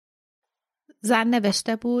زن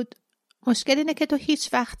نوشته بود: مشکل اینه که تو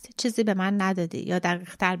هیچ وقت چیزی به من ندادی، یا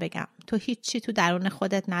دقیق‌تر بگم تو هیچی تو درون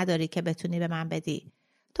خودت نداری که بتونی به من بدی.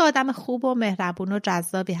 تو آدم خوب و مهربون و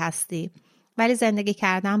جذابی هستی، ولی زندگی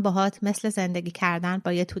کردن باهات مثل زندگی کردن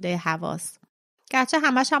با یه توده هواست. گرچه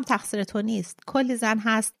همش هم تقصیر تو نیست. کلی زن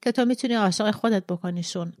هست که تو میتونی عاشق خودت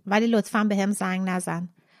بکنیشون، ولی لطفاً به هم زنگ نزن.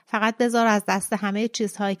 فقط بذار از دست همه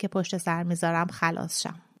چیزهایی که پشت سر میذارم خلاص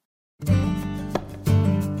شم.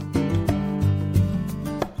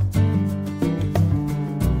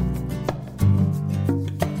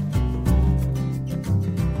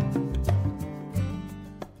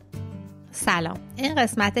 سلام، این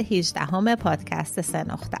قسمت 18 پادکست 3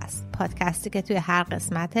 نقطه است. پادکستی که توی هر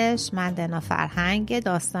قسمتش من دنا فرهنگ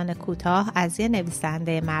داستان کوتاه از یه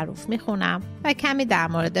نویسنده معروف میخونم و کمی در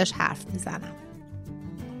موردش حرف میزنم.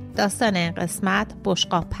 داستان این قسمت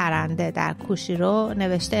بشقاب پرنده در کوشیرو،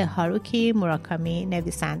 نوشته هاروکی موراکامی،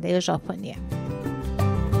 نویسنده ژاپنیه.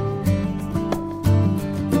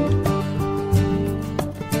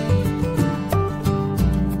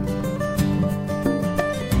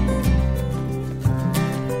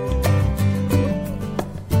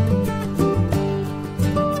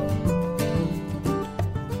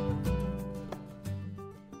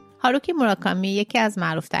 هاروکی موراکامی یکی از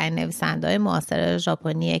معروف‌ترین نویسنده‌های معاصر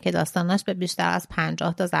ژاپنیه که داستاناش به بیشتر از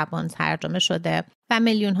 50 تا زبان ترجمه شده و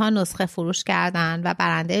میلیون‌ها نسخه فروش کردن و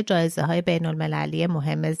برنده جایزه‌های بین‌المللی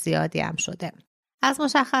مهم زیادی هم شده. از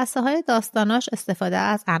مشخصه‌های داستاناش استفاده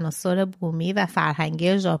از عناصر بومی و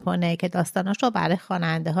فرهنگی ژاپنه که داستاناش رو برای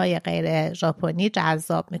خواننده‌های غیر ژاپنی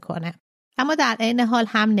جذاب می‌کنه. اما در عین حال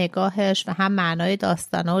هم نگاهش و هم معنای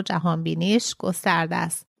داستانا و جهانبینیش گسترده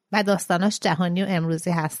است و داستاناش جهانی و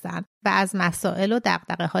امروزی هستند و از مسائل و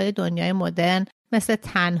دغدغه‌های دنیای مدرن مثل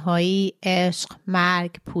تنهایی، عشق،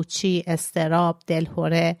 مرگ، پوچی، اضطراب،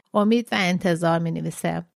 دلهره، امید و انتظار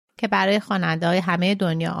می‌نویسه که برای خواننده‌های همه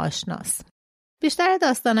دنیا آشناست. بیشتر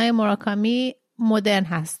داستان‌های موراکامی مدرن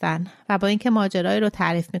هستن و با اینکه ماجرایی رو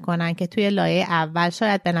تعریف می‌کنن که توی لایه اول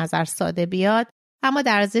شاید به نظر ساده بیاد، اما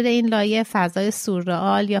در زیر این لایه فضای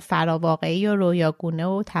سورئال یا فراواقعی و رویاگونه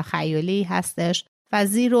و تخیلی هستش و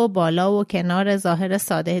زیر و بالا و کنار ظاهر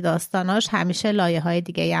ساده داستاناش همیشه لایه‌های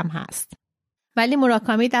دیگه هم هست. ولی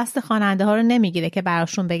موراکامی دست خواننده ها رو نمیگیره که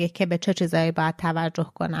براشون بگه که به چه چیزایی باید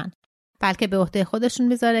توجه کنن، بلکه به عهده خودشون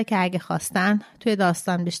میذاره که اگه خواستن توی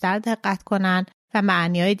داستان بیشتر دقت کنن و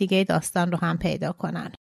معنی‌های دیگه داستان رو هم پیدا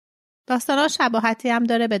کنن. داستاناش شباهتی هم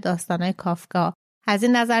داره به داستانای کافکا، از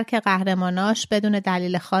این نظر که قهرماناش بدون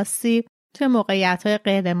دلیل خاصی توی موقعیت‌های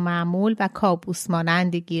غیر معمول و کابوس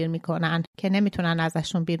مانندی گیر می‌کنن که نمیتونن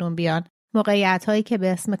ازشون بیرون بیان. موقعیت‌هایی که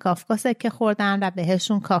به اسم کافکا سکه خوردن و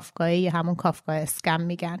بهشون کافکایی یا همون کافکا اسکم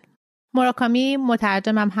میگن. موراکامی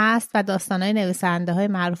مترجمم هست و داستان‌های نویسنده‌های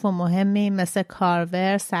معروف و مهمی مثل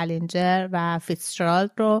کارور، سالینجر و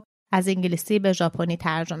فیتزجرالد رو از انگلیسی به ژاپنی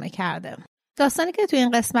ترجمه کرده. داستانی که توی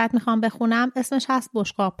این قسمت میخوام بخونم اسمش هست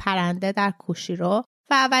بشقاب پرنده در کوشیرو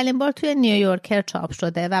و اولین بار توی نیویورکر چاپ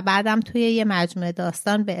شده و بعدم توی یه مجموعه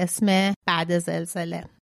داستان به اسم بعد زلزله.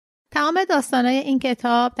 تمام داستانای این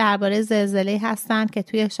کتاب درباره زلزله‌ای هستند که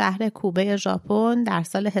توی شهر کوبه ژاپن در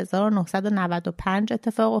سال 1995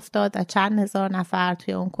 اتفاق افتاد و چند هزار نفر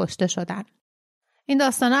توی اون کشته شدن. این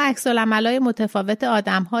داستانا عکس‌العمل‌های متفاوت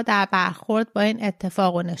آدم‌ها در برخورد با این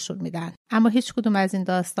اتفاق رو نشون میدن، اما هیچ کدوم از این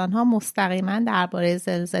داستان‌ها مستقیما درباره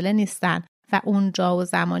زلزله نیستن و اونجا و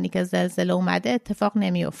زمانی که زلزله اومده اتفاق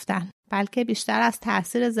نمیافتن، بلکه بیشتر از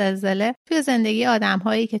تاثیر زلزله توی زندگی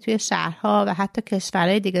آدم‌هایی که توی شهرها و حتی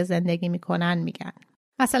کشورهای دیگه زندگی میکنن میگن.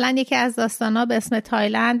 مثلا یکی از داستانا به اسم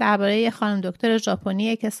تایلند درباره یه خانم دکتر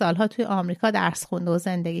ژاپنیه که سالها توی آمریکا درس خونده و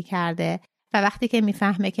زندگی کرده و وقتی که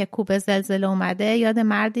میفهمه که کوبه زلزله اومده یاد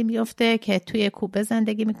مردی میفته که توی کوبه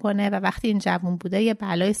زندگی میکنه و وقتی این جوون بوده یه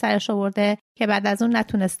بلایی سرش آورده که بعد از اون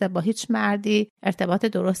نتونسته با هیچ مردی ارتباط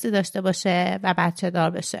درستی داشته باشه و بچه دار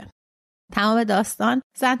بشه. تمام داستان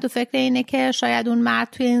زن تو فکر اینه که شاید اون مرد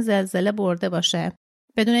توی این زلزله برده باشه،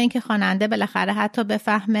 بدون اینکه خواننده بالاخره حتی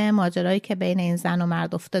بفهمه ماجرایی که بین این زن و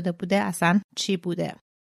مرد افتاده بوده اصلا چی بوده.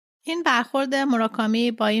 این برخورد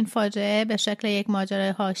موراکامی با این فاجعه به شکل یک ماجرای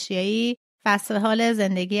حاشیه‌ای وصف حال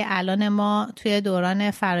زندگی الان ما توی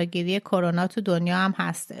دوران فراگیری کرونا تو دنیا هم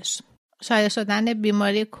هستش. شایع شدن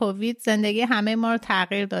بیماری کووید زندگی همه ما رو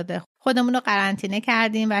تغییر داده. خودمون رو قرنطینه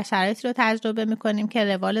کردیم و شرایطی رو تجربه می‌کنیم که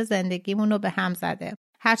روال زندگیمون رو به هم زده.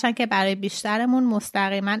 هرچند که برای بیشترمون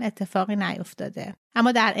مستقیما اتفاقی نیفتاده.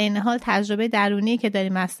 اما در عین حال تجربه درونی که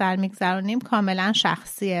داریم از سر می‌گذرونیم کاملا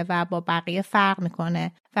شخصیه و با بقیه فرق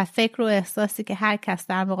می‌کنه و فکر و احساسی که هر کس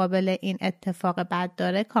در مقابل این اتفاق بد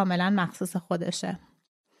داره کاملا مخصوص خودشه.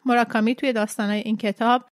 موراکامی توی داستان‌های این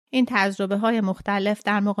کتاب این تجربه‌های مختلف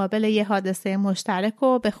در مقابل یه حادثه مشترک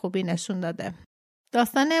رو به خوبی نشون داده.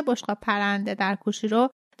 داستان بشقاب پرنده در کوشیرو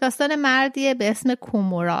داستان مردیه به اسم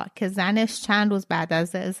کومورا که زنش چند روز بعد از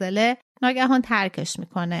زلزله ناگهان ترکش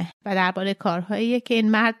میکنه و درباره کارهاییه که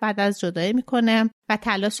این مرد بعد از جدایی میکنه و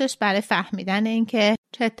تلاشش برای فهمیدن این که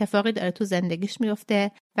چه اتفاقی داره تو زندگیش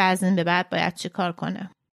میفته و از این به بعد باید چی کار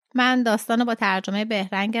کنه. من داستانو با ترجمه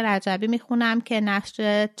بهرنگ رجبی میخونم که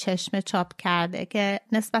نشر چشمه چاپ کرده که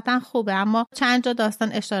نسبتا خوبه، اما چند جا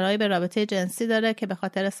داستان اشاره‌ای به رابطه جنسی داره که به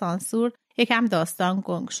خاطر سانسور یکم داستان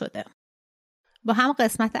گنگ شده. با هم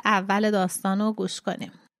قسمت اول داستانو گوش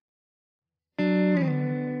کنیم.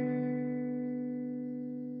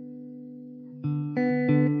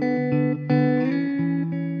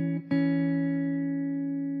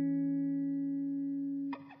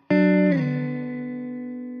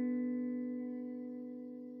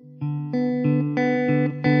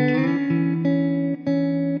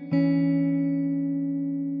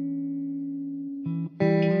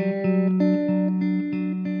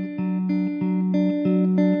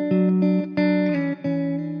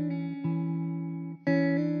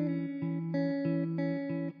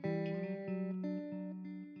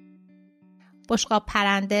 بشقاب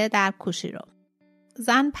پرنده در کوشیرو.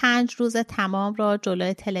 زن 5 روز تمام را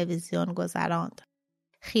جلوی تلویزیون گذراند.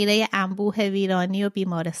 خیره انبوه ویرانی و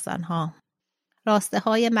بیمارستان‌ها.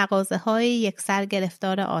 راسته‌های مغازه‌های یکسر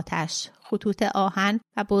گرفتار آتش، خطوط آهن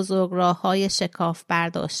و بزرگراه‌های شکاف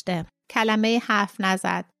برداشته. کلمه حرف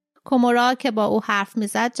نزد. کومورا که با او حرف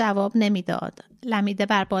می‌زد جواب نمی‌داد. لمیده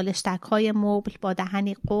بر بالشتک‌های مبل با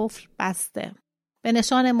دهنی قفل بسته. به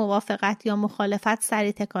نشان موافقت یا مخالفت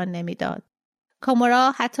سری تکان نمی‌داد.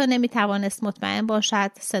 کومورا حتی نمی‌توانست مطمئن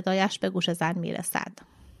باشد صدایش به گوش زن می‌رسد.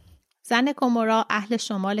 زن کومورا اهل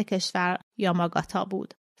شمال کشور یاماگاتا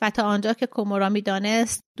بود و تا آنجا که کومورا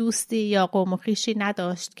می‌دانست دوستی یا قوم و خویشی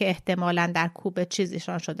نداشت که احتمالاً در کوبه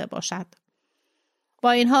چیزیشان شده باشد.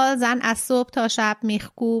 با این حال زن از صبح تا شب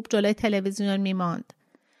میخکوب جلوی تلویزیون می‌ماند.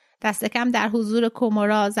 دست کم در حضور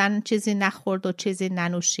کومورا زن چیزی نخورد و چیزی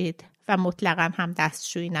ننوشید و مطلقاً هم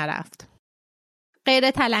دستشویی نرفت.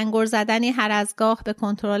 غیر تلنگر زدنی هر از گاه به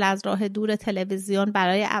کنترل از راه دور تلویزیون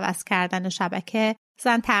برای عوض کردن شبکه،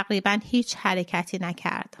 زن تقریباً هیچ حرکتی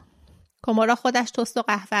نکرد. کومورا خودش تست و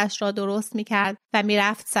قهوه‌اش را درست می‌کرد و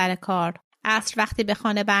می‌رفت سر کار. عصر وقتی به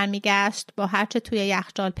خانه برمیگشت با هرچه توی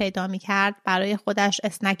یخچال پیدا می‌کرد برای خودش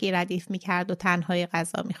اسنکی ردیف می‌کرد و تنهایی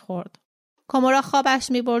غذا می‌خورد. کومورا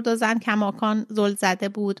خوابش می‌برد و زن کماکان زل زده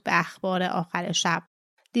بود به اخبار آخر شب.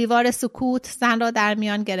 دیوار سکوت زن را در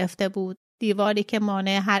میان گرفته بود. دیواری که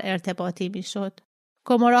مانع هر ارتباطی میشد.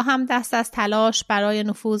 کومورا هم دست از تلاش برای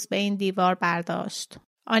نفوذ به این دیوار برداشت.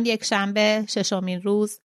 آن یک شنبه 6مین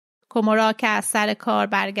روز کومورا که از سر کار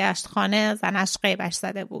برگشت خانه زنش غیبش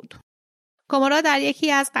زده بود. کومورا در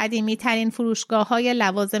یکی از قدیمی ترین فروشگاه‌های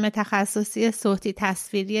لوازم تخصصی صوتی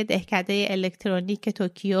تصویری دهکده الکترونیک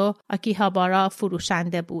توکیو آکیهابارا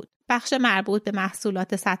فروشنده بود. بخش مربوط به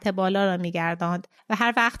محصولات سطح بالا را می‌گرداند و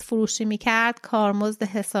هر وقت فروشی می‌کرد کارمزد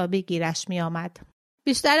حسابی گیرش می‌آمد.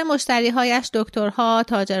 بیشتر مشتری‌هایش دکترها،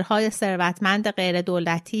 تاجرهای ثروتمند غیر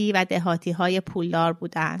دولتی و دهاتی‌های پولدار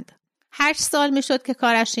بودند. 8 سال می‌شد که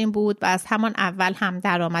کارش این بود و از همان اول هم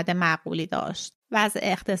درآمد معقولی داشت. وضع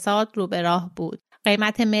اقتصاد رو به راه بود.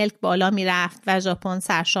 قیمت ملک بالا می‌رفت و ژاپن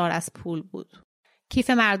سرشار از پول بود. کیف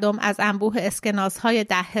مردم از انبوه اسکناس‌های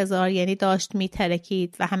 10,000 ینی داشت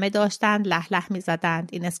می‌ترکید و همه داشتند له له می‌زدند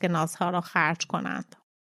این اسکناس‌ها را خرج کنند.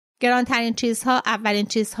 گرانترین چیزها اولین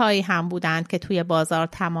چیزهایی هم بودند که توی بازار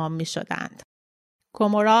تمام می‌شدند.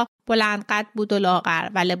 کومورا بلند قد بود و لاغر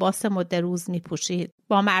و لباس مد روز می‌پوشید.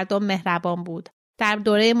 با مردم مهربان بود. در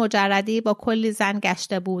دوره مجردی با کلی زن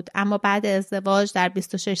گشته بود، اما بعد ازدواج در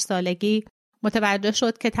 26 سالگی متوجه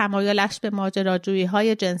شد که تمایلش به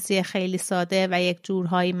ماجراجویی‌های جنسی خیلی ساده و یک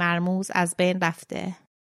جورهایی مرموز از بین رفته.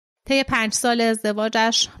 طی 5 سال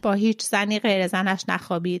ازدواجش با هیچ زنی غیر زنش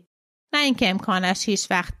نخوابید. نه اینکه امکانش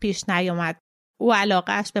هیچ وقت پیش نیامد. او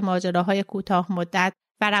علاقه‌اش به ماجراهای کوتاه مدت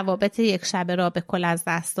و روابط یک شبه را به کل از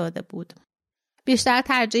دست داده بود. بیشتر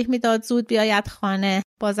ترجیح میداد زود بیاید خانه،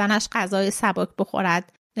 با زنش غذای سبک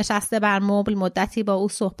بخورد، نشسته بر مبل مدتی با او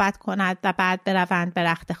صحبت کند و بعد بروند به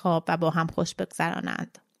رخت خواب و با هم خوش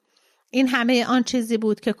بگذرانند. این همه آن چیزی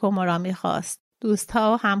بود که کومورا می‌خواست.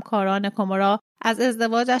 دوستها و همکاران کومورا از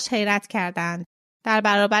ازدواجش حیرت کردند. در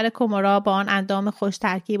برابر کومورا با آن اندام خوش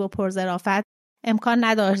ترکیب و پرظرافت امکان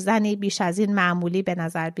نداشت زنی بیش از این معمولی به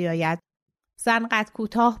نظر بیاید. زن قد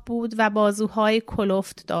کوتاه بود و بازوهای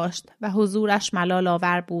کلفت داشت و حضورش ملال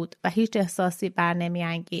آور بود و هیچ احساسی بر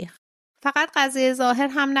نمی‌انگیخت. فقط قضیه ظاهر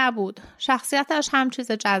هم نبود. شخصیتش هم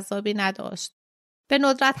چیز جذابی نداشت. به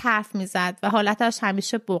ندرت حرف میزد و حالتش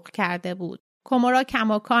همیشه بغ کرده بود. کومورا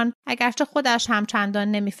کماکان اگرچه خودش هم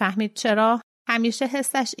چندان نمیفهمید چرا، همیشه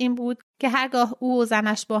حسش این بود که هرگاه او و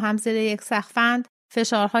زنش با هم زیر یک سقفند،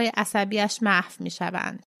 فشارهای عصبیش محو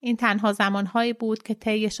میشوند. این تنها زمانهایی بود که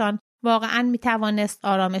طیشان واقعاً میتوانست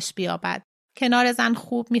آرامش بیابد. کنار زن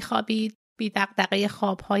خوب میخوابید، بی دغدغه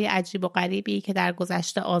خوابهای عجیب و غریبی که در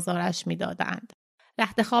گذشته آزارش میدادند.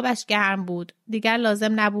 رخت خوابش گرم بود. دیگر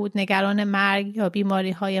لازم نبود نگران مرگ یا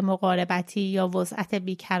بیماری‌های مقاربتی یا وضعیت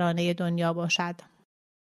بیکرانه دنیا باشد.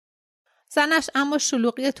 زنش اما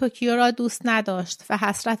شلوغی توکیو را دوست نداشت و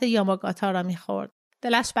حسرت یاماگاتا را می‌خورد.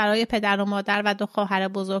 دلش برای پدر و مادر و 2 خواهر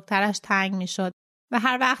بزرگترش تنگ می‌شد و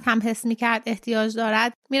هر وقت هم حس می‌کرد احتیاج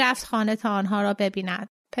دارد می‌رفت خانه تا آنها را ببیند.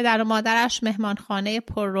 پدر و مادرش مهمانخانه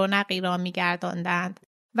پر رونقی را می‌گرداندند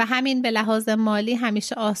و همین به لحاظ مالی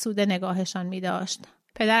همیشه آسوده نگاهشان می‌داشت.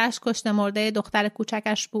 پدرش کشته مرده دختر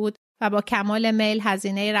کوچکش بود و با کمال میل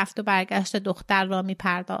هزینه رفت و برگشت دختر را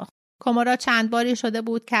می‌پرداخت. کومورا چند باری شده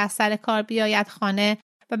بود که از سر کار بیاید خانه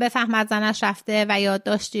و بفهمد زنش رفته و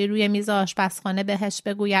یادداشتی روی میز آشپزخانه بهش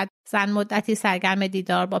بگوید زن مدتی سرگرم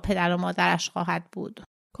دیدار با پدر و مادرش خواهد بود.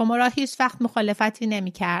 کومورا هیچ وقت مخالفتی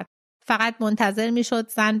نمی‌کرد. فقط منتظر میشد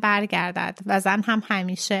زن برگردد و زن هم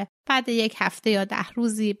همیشه بعد 1 هفته یا 10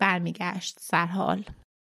 روزی برمیگشت سرحال.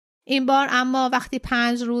 این بار اما وقتی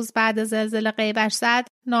 5 روز بعد زلزله غیبش زد،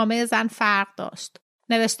 نامه زن فرق داشت.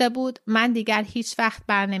 نوشته بود من دیگر هیچ وقت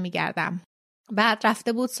بر نمیگردم. بعد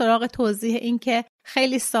رفته بود سراغ توضیح این که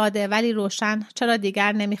خیلی ساده ولی روشن چرا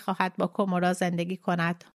دیگر نمیخواهد با کومورا زندگی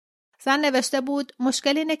کند. زن نوشته بود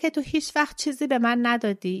مشکل اینه که تو هیچ وقت چیزی به من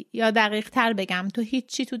ندادی، یا دقیق تر بگم تو هیچ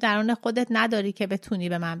چی تو درون خودت نداری که بتونی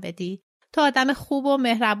به من بدی. تو آدم خوب و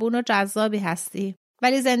مهربون و جذابی هستی،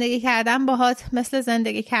 ولی زندگی کردن باهات مثل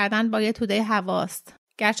زندگی کردن با یه توده هواست.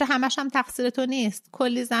 گرچه همش هم تقصیر تو نیست،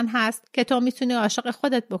 کلی زن هست که تو میتونی عاشق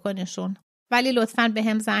خودت بکنیشون، ولی لطفاً به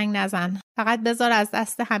هم زنگ نزن. فقط بذار از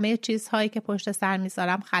دست همه چیزهایی که پشت سر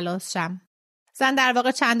میذارم خلاص شم. زن در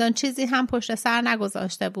واقع چندان چیزی هم پشت سر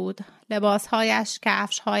نگذاشته بود. لباسهایش،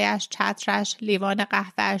 کفشهایش، چترش، لیوان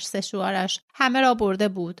قهوه‌اش، سشوارش همه را برده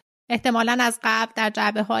بود. احتمالاً از قبل در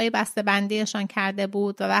جعبه‌های بسته‌بندیشان کرده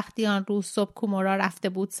بود و وقتی آن روز صبح کومورا رفته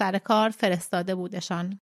بود سر کار فرستاده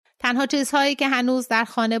بودشان. تنها چیزهایی که هنوز در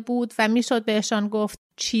خانه بود و میشد بهشان گفت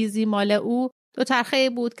چیزی مال او، 2 چرخه‌ای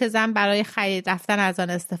بود که زن برای خرید رفتن از آن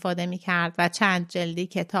استفاده می‌کرد و چند جلدی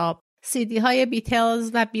کتاب. CD های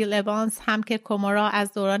بیتلز و بیل اوانس هم که کومورا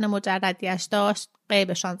از دوران مجردیش داشت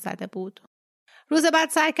غیبشان زده بود. روز بعد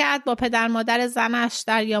سعی کرد با پدر مادر زنش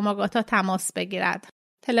در یاماگاتا تماس بگیرد.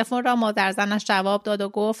 تلفن را مادر زنش جواب داد و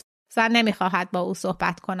گفت زن نمیخواهد با او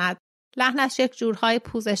صحبت کند. لحنش یک جورهای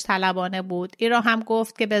پوزش طلبانه بود. این را هم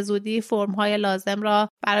گفت که به زودی فرم‌های لازم را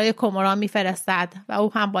برای کومورا میفرستد و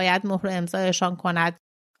او هم باید مهر و امضایشان کند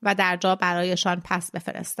و در جا برایشان پس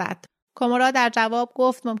بفرستد. کومورا در جواب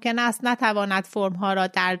گفت ممکن است نتواند فرم‌ها را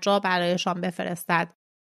در جا برایشان بفرستد.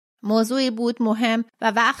 موضوعی بود مهم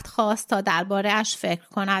و وقت خواست تا درباره‌اش فکر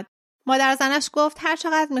کند. مادر زنش گفت هر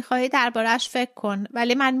چقدر می‌خواهی درباره‌اش فکر کن،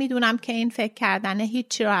 ولی من می‌دونم که این فکر کردن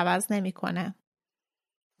هیچی را عوض نمی‌کنه.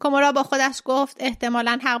 کومورا با خودش گفت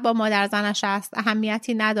احتمالاً حق با مادر زنش است.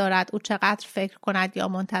 اهمیتی ندارد او چقدر فکر کند یا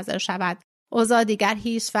منتظر شود. اوضاع دیگر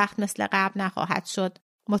هیچ وقت مثل قبل نخواهد شد.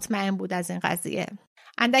 مطمئن بود از این قضیه.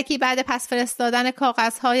 اندکی بعد پس فرستادن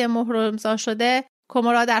کاغذهای مهر و امضا شده،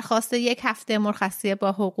 کومورا درخواست 1 هفته مرخصی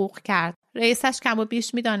با حقوق کرد. رئیسش کم و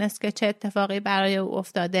بیش می‌دانست که چه اتفاقی برای او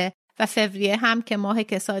افتاده و فوریه هم که ماه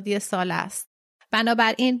کسادی سال است.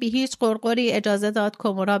 بنابراین بی هیچ قرقری اجازه داد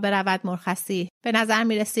کومورا برود مرخصی. به نظر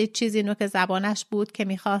می‌رسید چیزی نوک زبانش بود که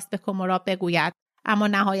می‌خواست به کومورا بگوید، اما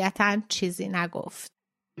نهایتاً چیزی نگفت.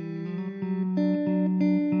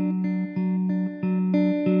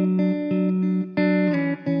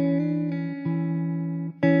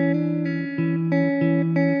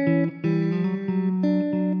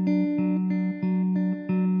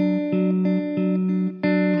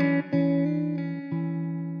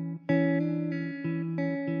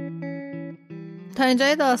 تا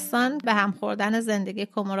اینجای داستان به هم خوردن زندگی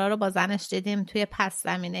کومورا رو با زنش دیدیم توی پس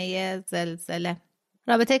زمینه زلزله.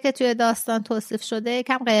 رابطه که توی داستان توصیف شده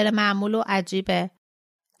کم غیر معمول و عجیبه.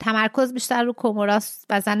 تمرکز بیشتر رو کوموراست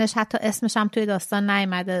و زنش حتی اسمش هم توی داستان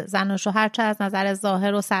نیامده. زن و شوهر چه از نظر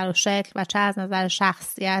ظاهر و سر و شکل و چه از نظر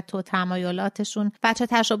شخصیت و تمایلاتشون بچه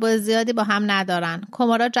تشابه زیادی با هم ندارن.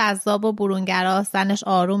 کومورا جذاب و برونگراست، زنش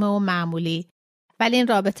آرومه و معمولی. ولی این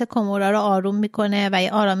رابطه کومورا رو آروم میکنه و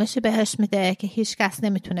یه آرامشی بهش میده که هیچ کس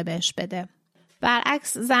نمیتونه بهش بده.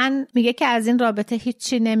 برعکس زن میگه که از این رابطه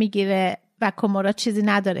هیچی نمیگیره و کومورا چیزی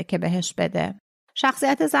نداره که بهش بده.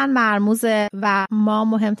 شخصیت زن مرموزه و ما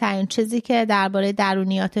مهمترین چیزی که درباره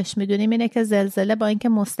درونیاتش میدونیم اینه که زلزله با اینکه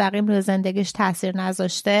مستقیم روی زندگیش تاثیر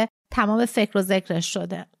نذاشته، تمام فکر و ذکرش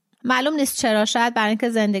شده. معلوم نیست چرا، شاید برای اینکه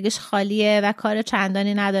زندگیش خالیه و کار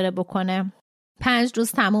چندانی نداره بکنه. 5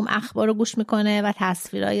 روز تموم اخبار رو گوش میکنه و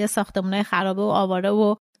تصویرای ساختمان‌های خرابه و آواره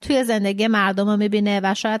و توی زندگی مردم رو میبینه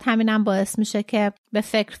و شاید همینم باعث میشه که به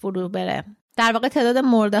فکر فرو بره. در واقع تعداد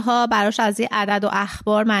مرده ها براش از این عدد و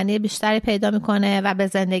اخبار معنی بیشتری پیدا میکنه و به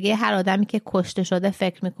زندگی هر آدمی که کشته شده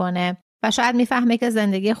فکر میکنه و شاید میفهمه که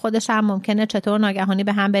زندگی خودش هم ممکنه چطور ناگهانی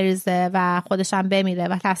به هم بریزه و خودش هم بمیره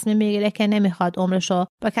و تصمیم میگیره که نمیخواد عمرشو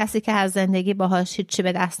با کسی که از زندگی باهاش هیچی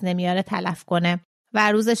به دست نمیاره تلف کنه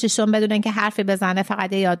و روز 6 بدون اینکه حرفی بزنه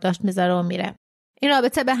فقط یادداشت میذاره و میره. این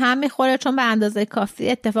رابطه به هم میخوره چون به اندازه کافی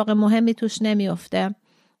اتفاق مهمی توش نمیفته.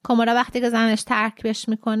 کومورا وقتی که زنش ترکش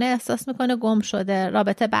میکنه احساس میکنه گم شده.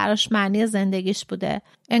 رابطه براش معنی زندگیش بوده.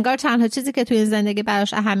 انگار چندتا چیزی که توی این زندگی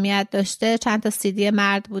براش اهمیت داشته چند تا CD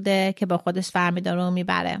مرد بوده که با خودش برمی‌داره و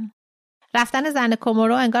میبره. رفتن زن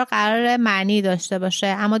کومورا انگار قرار معنی داشته باشه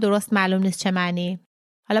اما درست معلوم نیست چه معنی.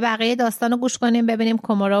 حالا بقیه داستانو گوش کنیم ببینیم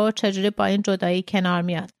کومورا چجوری با این جدایی کنار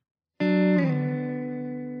میاد.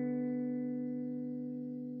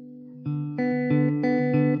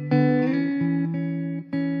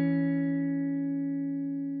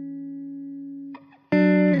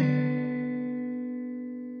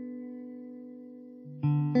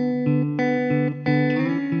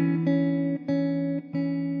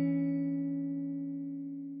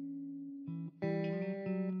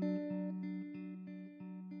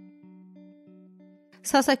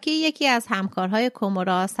 ساساکی یکی از همکارهای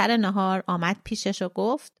کومورا سر نهار آمد پیشش و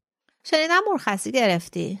گفت شنیدم مرخصی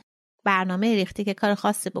گرفتی. برنامه ریختی که کار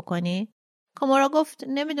خاصی بکنی؟ کومورا گفت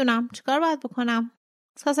نمیدونم چیکار باید بکنم.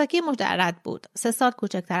 ساساکی مجرد بود. 3 سال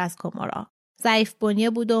کوچکتر از کومورا. ضعیف بنیه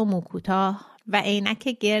بود و مو کوتاه و عینک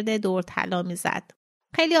گرد دور طلا میزد.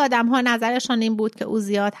 خیلی آدم‌ها نظرشان این بود که او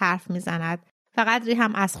زیاد حرف میزند و قدری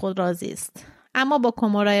هم از خود راضی است. اما با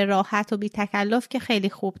کومورای راحت و بی تکلف که خیلی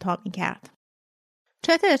خوب تا میکرد.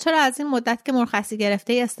 چرا از این مدت که مرخصی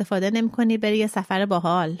گرفته استفاده نمی‌کنی بری یه سفر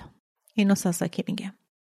باحال؟ اینو ساساکی میگه.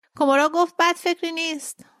 کومورا گفت بد فکری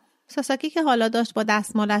نیست. ساساکی که حالا داشت با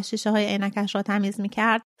دستمالش شیشه‌های عینکش را تمیز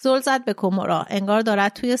می‌کرد، زل زد به کومورا. انگار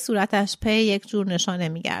دارد توی صورتش پی یک جور نشانه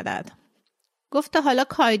می‌گردد. گفت حالا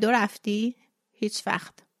کایدو رفتی؟ هیچ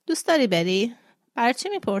وقت. دوست داری بری؟ برای چی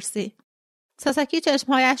می‌پرسی؟ ساساکی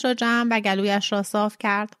چشمهایش را جمع و گلویش را صاف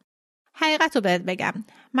کرد. حقیقتو بهت بگم،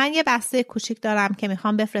 من یه بسته کوچیک دارم که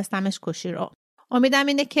میخوام بفرستمش کوشیرو. امیدم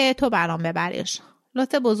اینه که تو برام ببریش.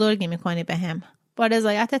 لطف بزرگی میکنی بهم. با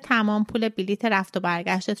رضایت تمام پول بلیت رفت و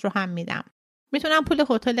برگشتت رو هم میدم. میتونم پول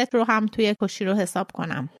هتلت رو هم توی کوشیرو حساب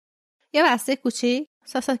کنم. یه بسته کوچیک؟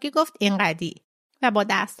 ساساکی گفت اینقدی و با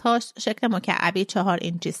دستهاش شکل مکعبی 4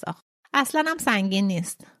 اینچی ساخت. اصلا هم سنگین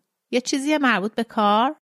نیست. یه چیزی مربوط به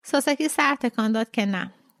کار؟ ساساکی سر تکان داد که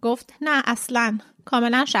نه. گفت نه اصلاً،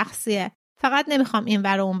 کاملا شخصیه. فقط نمیخوام این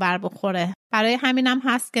ور و اون ور بخوره. برای همینم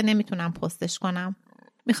هست که نمیتونم پستش کنم.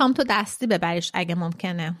 میخوام تو دستی ببریش اگه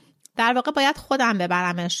ممکنه. در واقع باید خودم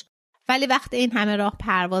ببرمش. ولی وقت این همه راه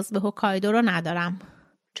پرواز به هوکایدو رو ندارم.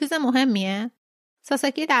 چیز مهمیه؟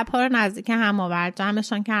 ساساکی لب‌ها رو نزدیک هم آورد،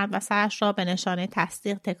 جمعشان کرد و سرش را به نشانه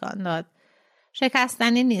تصدیق تکان داد.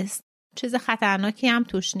 شکستنی نیست. چیز خطرناکی هم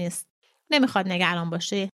توش نیست. نمیخواد نگران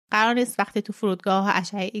باشی. قرار نیست وقتی تو فرودگاه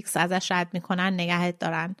اشعه ایکس ازش رد میکنن نگهت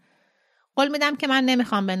دارن. قول میدم که من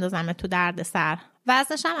نمیخوام بندازم تو درد سر.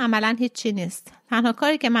 وزنش هم عملاً هیچی نیست. تنها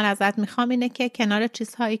کاری که من ازت میخوام اینه که کنار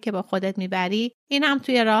چیزهایی که با خودت میبری این هم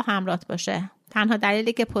توی راه همراهت باشه. تنها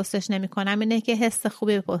دلیلی که پستش نمیکنم اینه که حس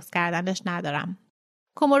خوبی به پست کردنش ندارم.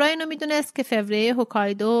 کومورا اینو میدونست که فوریه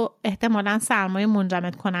هوکایدو احتمالاً سرمای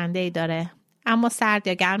منجمد کننده‌ای داره، اما سرد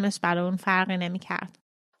یا گرمش برای اون فرقی نمیکرد.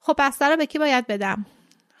 خب بسته رو به کی باید بدم؟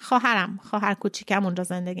 خواهر کوچیکم اونجا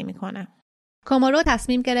زندگی میکنه. کومورا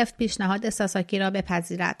تصمیم گرفت پیشنهاد ساساکی را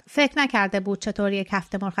بپذیرد. فکر نکرده بود چطور یک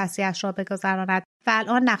هفته مرخصیش را بگذراند و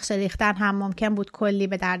الان نقشه ریختن هم ممکن بود کلی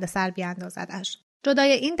به دردسر بیاندازدش.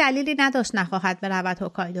 جدای این دلیلی نداشت نخواهد برود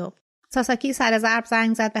هوکایدو. ساساکی سر ضرب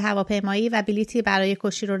زنگ زد به هواپیمایی و بلیطی برای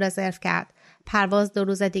کوشیرو رزرو کرد. پرواز 2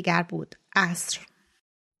 روز دیگر بود. عصر.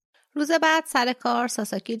 روز بعد سر کار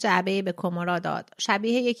ساساکی جعبه‌ای به کومورا داد.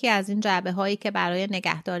 شبیه یکی از این جعبه‌هایی که برای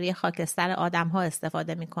نگهداری خاکستر آدم‌ها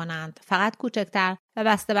استفاده می‌کنند، فقط کوچکتر و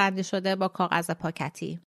بسته‌بندی شده با کاغذ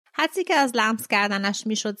پاکتی. حدسی که از لمس کردنش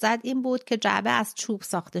میشد زد این بود که جعبه از چوب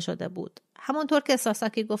ساخته شده بود. همونطور که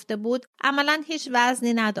ساساکی گفته بود، عملاً هیچ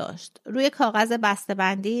وزنی نداشت. روی کاغذ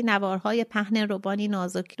بسته‌بندی نوارهای پهن روبانی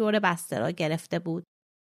نازکی دور بسته را گرفته بود.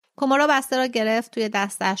 کومورا بسته را گرفت توی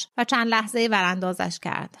دستش و چند لحظه‌ای وراندازش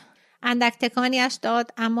کرد. اندک تکانیش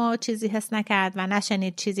داد اما چیزی حس نکرد و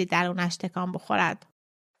نشنید چیزی درونش تکان بخورد.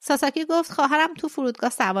 ساساکی گفت خواهرم تو فرودگاه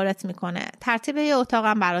سوارت میکنه. ترتیب یه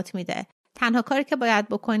اتاقم برات میده. تنها کاری که باید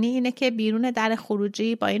بکنی اینه که بیرون در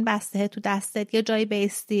خروجی با این بسته تو دستت یه جایی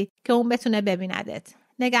بیستی که اون بتونه ببیندت.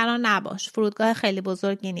 نگران نباش، فرودگاه خیلی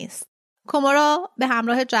بزرگی نیست. کومورا به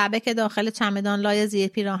همراه جعبه که داخل چمدان لای زیر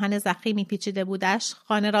پیراهن زخمی میپیچیده بودش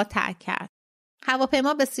خانه را ترک کرد.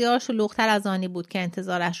 هواپیما بسیار شلوغ‌تر از آنی بود که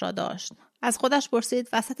انتظارش را داشت. از خودش پرسید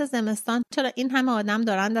وسط زمستان چرا این همه آدم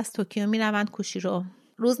دارند از توکیو میروند کوشیرو.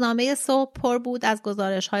 روزنامه صبح پر بود از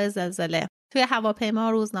گزارش‌های زلزله. توی هواپیما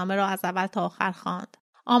روزنامه را از اول تا آخر خواند.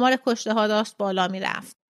 آمار کشته‌ها داشت بالا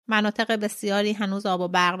می‌رفت. مناطق بسیاری هنوز آب و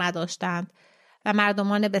برق نداشتند و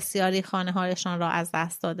مردمان بسیاری خانه‌هایشان را از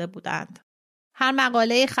دست داده بودند. هر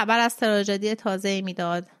مقاله خبر از تراژدی تازه‌ای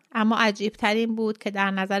می‌داد، اما عجیب‌ترین بود که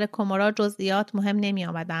در نظر کومورا جزئیات مهم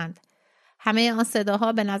نمی‌آمدند. همه آن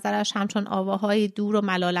صداها به نظرش همچون آواهای دور و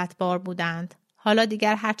ملالت‌بار بودند. حالا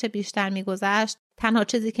دیگر هرچه بیشتر می‌گذشت، تنها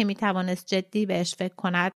چیزی که می‌توانست جدی بهش فکر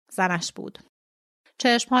کند زنش بود.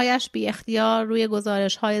 چشمهایش بی اختیار روی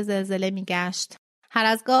گزارش‌های زلزله می‌گشت. هر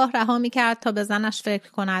از گاه رها می‌کرد تا به زنش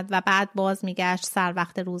فکر کند و بعد باز می‌گشت سر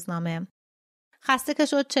وقت روزنامه. خسته که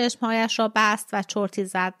شد چشمهایش را بست و چرتی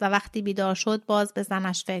زد و وقتی بیدار شد باز به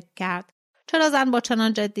زنش فکر کرد. چرا زن با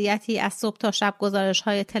چنان جدیتی از صبح تا شب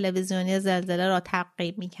گزارش‌های تلویزیونی زلزله را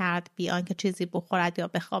تعقیب می‌کرد بی آنکه چیزی بخورد یا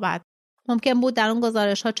بخوابد؟ ممکن بود در اون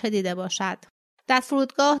گزارش‌ها چه دیده باشد؟ در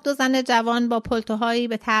فرودگاه دو زن جوان با پلتوهایی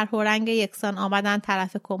به طرح و رنگ یکسان آمدند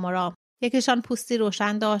طرف کومورا. یکیشان پوستی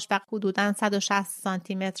روشن داشت و حدوداً 160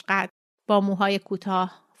 سانتی متر قد با موهای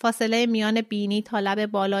کوتاه. فاصله میان بینی تا لب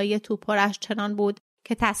بالای توپرش چنان بود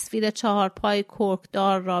که تصویر 4 پای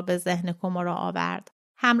کرکدار را به ذهن کومورا آورد.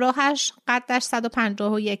 همراهش قدش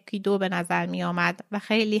 151 کیلو به نظر می آمد و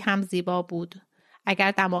خیلی هم زیبا بود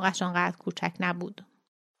اگر دماغش آنقدر کوچک نبود.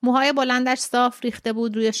 موهای بلندش صاف ریخته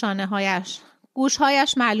بود روی شانه‌هایش.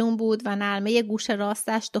 گوشهایش معلوم بود و نرمه گوش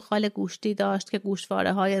راستش دو خال گوشتی داشت که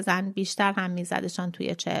گوشواره‌های زن بیشتر هم می‌زدشان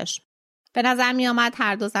توی چشم. به نظر می آمد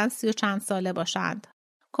هر دو زن 30 و چند ساله باشند.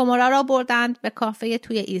 کومورا را بردند به کافه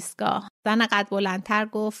توی ایستگاه. زن قد بلندتر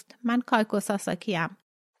گفت من کایکو ساساکی‌ام.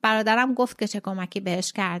 برادرم گفت که چه کمکی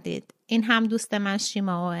بهش کردید. این هم دوست من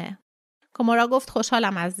شیمائوه. کومورا گفت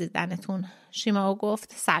خوشحالم از دیدنتون. شیمائو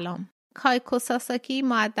گفت سلام. کایکو ساساکی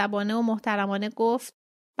مؤدبانه و محترمانه گفت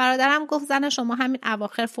برادرم گفت زن شما همین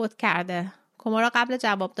اواخر فوت کرده. کومورا قبل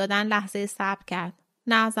جواب دادن لحظه صبر کرد.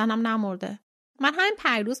 نه زنم نمرده. من همین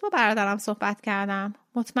پیروز با برادرم صحبت کردم.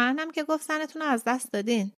 مطمئنم که گفت زنتون رو از دست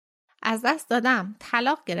دادین. از دست دادم.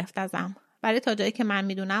 طلاق گرفت ازم. ولی تا جایی که من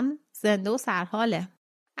میدونم زنده و سرحاله.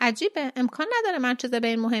 عجیبه. امکان نداره من چیز به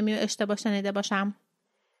این مهمی و اشتباه شنیده باشم.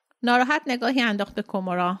 ناراحت نگاهی انداخت به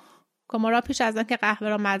کومورا. کومورا پیش از آن که قهوه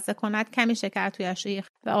را مزه کند کمی شکر تویش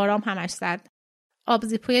ریخت و آرام همش زد.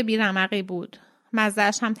 آبزیپوی بیرمقی بود.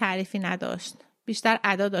 مزه‌اش هم تعریفی نداشت. بیشتر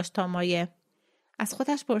ادا داشت تا مایه. از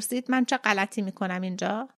خودش پرسید من چه غلطی میکنم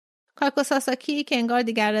اینجا؟ کایکو ساساکی که انگار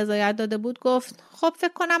دیگر رضایت داده بود گفت خب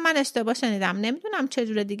فکر کنم من اشتباه شنیدم. نمیدونم چه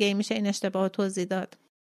جور دیگه میشه این اشتباه توضیح داد.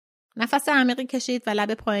 نفس عمیقی کشید و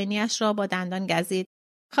لب پایینیش را با دندان گزید.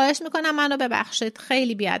 خواهش میکنم منو ببخشید.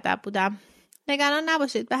 خیلی بیادب بودم. نگران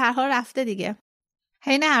نباشید. به هر حال رفته دیگه.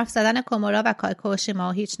 حین حرف زدن کومورا و کایکو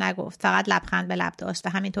شیمائو هیچ نگفت. فقط لبخند به لب داشت و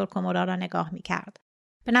همینطور کومورا را نگاه میکرد.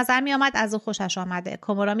 به نظر می آمد از او خوشش آمده.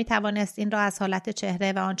 کومورا می توانست این را از حالت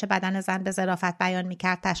چهره و آنچه بدن زن به ظرافت بیان می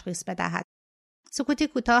کرد تشخیص بدهد. سکوتی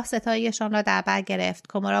کوتاه ستاییشان را در بر گرفت.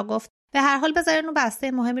 کومورا گفت به هر حال بذارین اون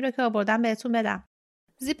بسته مهمی رو که آوردم بهتون بدم.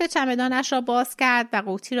 زیپ چمدانش را باز کرد و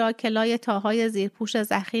قوطی را که لای تاهای زیرپوش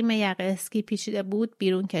ضخیم یقه اسکی پیچیده بود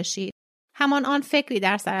بیرون کشید. همان آن فکری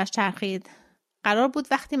در سرش چرخید. قرار بود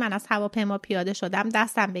وقتی من از هواپیما پیاده شدم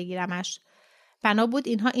دستم بگیرمش. بنا بود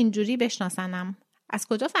اینها اینجوری بشناسنم. از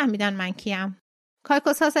کجا فهمیدن من کیم؟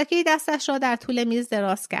 کایکو ساساکی دستش را در طول میز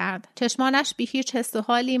دراز کرد. چشمانش بی هیچ حس و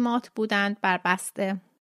حالی مات بودند بر بسته.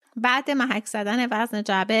 بعد محک زدن وزن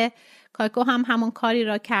جعبه، کایکو هم همون کاری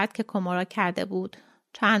را کرد که کومورا کرده بود.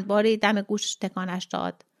 چند باری دم گوش تکانش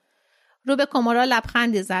داد. رو به کومورا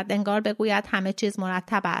لبخندی زد انگار بگوید همه چیز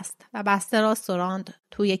مرتب است و بسته را سراند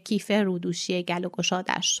توی کیف رودوشی گلو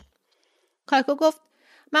گشادش. کایکو گفت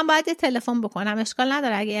من باید یه تلفن بکنم. اشکال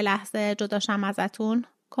نداره اگه یه لحظه جداشم ازتون؟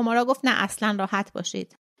 کومورا گفت نه اصلا راحت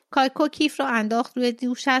باشید. کایکو کیف رو انداخت روی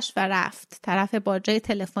دوشش و رفت طرف باجه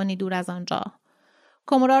تلفنی دور از آنجا.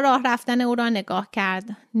 کومورا راه رفتن او را نگاه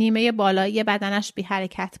کرد. نیمه بالایی بدنش بی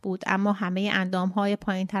حرکت بود اما همه اندامهای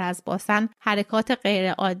پایین تر از باسن حرکات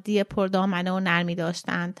غیر عادی پردامنه و نرمی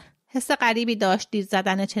داشتند. حس غریبی داشت دید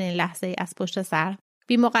زدن چنین لحظه‌ای از پشت سر.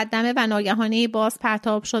 بی مقدمه و ناگهانی باز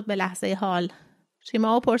پرتاب شد به لحظه حال.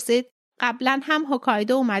 شیمائو پرسید: قبلا هم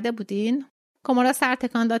هوکایدو اومده بودین؟ کومورا سر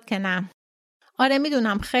تکان داد که نه. آره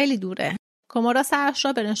میدونم خیلی دوره. کومورا سرش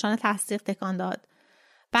را به نشانه تصدیق تکان داد.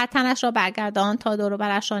 بعد تنش را برگرداند تا دور و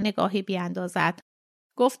برش را نگاهی بیاندازد.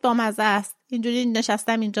 گفت با مزه است. اینجوری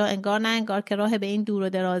نشستم اینجا انگار نه انگار که راه به این دور و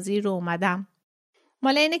درازی رو اومدم.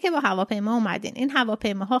 مال اینه که با هواپیما اومدین. این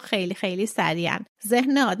هواپیماها خیلی خیلی سریعن.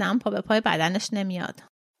 ذهن آدم پا به پای بدنش نمیاد.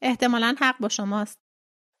 احتمالاً حق با شماست.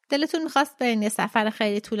 دلتون میخواست برین یه سفر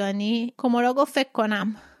خیلی طولانی؟ کومورا گفت فکر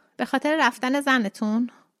کنم. به خاطر رفتن زنتون؟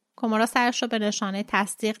 کومورا سرش رو به نشانه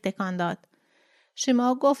تصدیق تکان داد.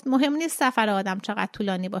 شیمائو گفت مهم نیست سفر آدم چقدر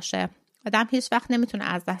طولانی باشه. آدم هیچ وقت نمیتونه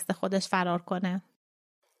از دست خودش فرار کنه.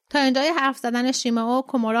 تا اینجای حرف زدن شیمائو،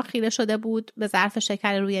 کومورا خیره شده بود به ظرف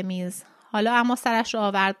شکر روی میز. حالا اما سرش رو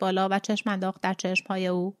آورد بالا و چشم انداخت در چشم‌های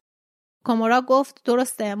او. کومورا گفت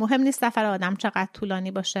درسته، مهم نیست سفر آدم چقدر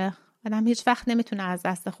طولانی باشه. آدم هیچ وقت نمیتونه از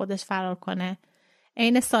دست خودش فرار کنه.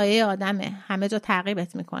 عین سایه آدمه، همه جا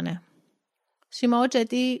تعقیبت میکنه. شیمائو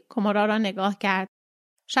جدی کومورا را نگاه کرد.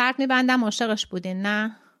 شرط میبندم عاشقش بودین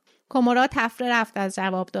نه؟ کومورا تفره رفت از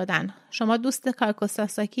جواب دادن. شما دوست کایکو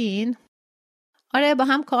ساساکیین؟ آره با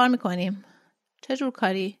هم کار میکنیم. چه جور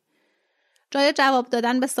کاری؟ جای جواب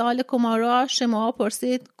دادن به سوال کومورا، شیمائو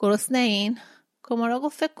پرسید گرسنه این؟ کومورا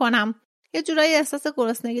گفت فکر کنم یه جورایی احساس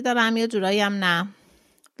گرسنگی دارم یه جورایی هم نه.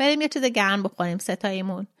 بریم یه چیز گرم بخوریم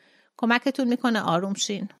ستاییمون. کمکتون میکنه آروم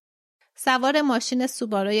شین. سوار ماشین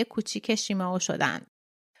سوباروی کوچیک شیمائو شدند.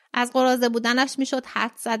 از قراضه بودنش میشد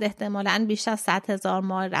حد زد احتمالاً بیش از 100,000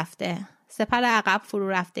 مایل رفته. سپر عقب فرو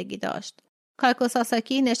رفتگی داشت. کایکو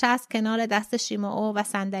ساساکی نشست کنار دست شیمائو و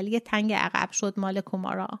صندلی تنگ عقب شد مال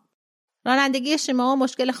کومورا. رانندگی شیمائو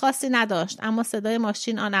مشکل خاصی نداشت، اما صدای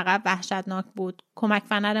ماشین آن عقب وحشتناک بود. کمک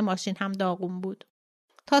فنر ماشین هم داغون بود.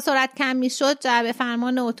 تا سرعت کم میشد، جعبه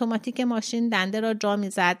فرمان اتوماتیک ماشین دنده را جا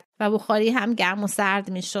میزد و بخاری هم گرم و سرد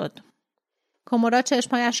میشد. کومورا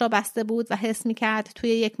چشمهایش را بسته بود و حس میکرد توی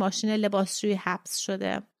یک ماشین لباسشویی حبس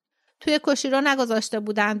شده. توی کوشیرو نگذاشته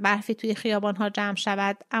بودند برفی توی خیابانها جمع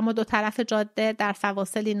شود، اما دو طرف جاده در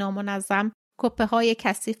فواصلی نامنظم کپه‌های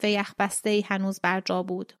کثیف یخبسته‌ای هنوز بر جا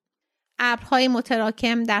بود. ابرهای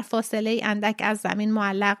متراکم در فاصله اندک از زمین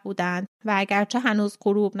معلق بودند و اگرچه هنوز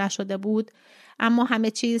غروب نشده بود، اما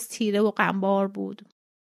همه چیز تیره و غمبار بود.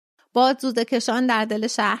 باد زوزه‌کشان در دل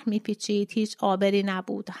شهر میپیچید، هیچ آبری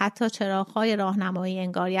نبود، حتی چراغ‌های راهنمایی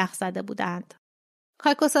انگار یخ زده بودند.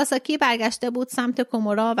 کایکو ساساکی برگشته بود سمت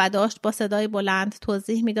کومورا و داشت با صدای بلند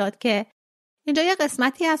توضیح میداد که اینجا یه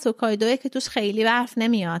قسمتی از هوکایدوئه که توش خیلی برف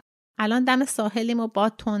نمیاد. الان دم ساحلیم و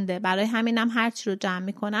باد تنده، برای همینم هر چی رو جمع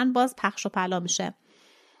میکنن باز پخش و پلا میشه.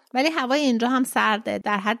 ولی هوای اینجا هم سرده،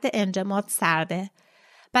 در حد انجماد سرده.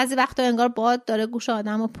 بعضی وقتا انگار باد داره گوش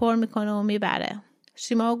آدمو پر میکنه و میبره.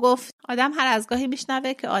 شیمائو گفت آدم هر از گاهی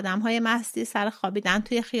میشنوه که آدمهای مستی سر خوابیدن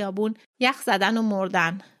توی خیابون یخ زدن و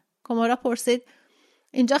مردن. کومورا پرسید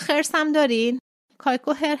اینجا خرس هم دارین؟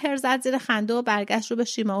 کایکو هر زد زیر خنده و برگشت رو به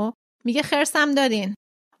شیمائو. میگه خرس هم دارین؟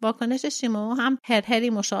 واکنش شیمائو هم هری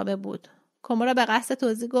مشابه بود. کومورا به قصد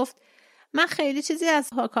توضیح گفت من خیلی چیزی از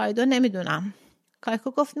هوکایدو نمیدونم.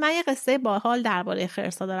 کایکو گفت من یه قصه باحال درباره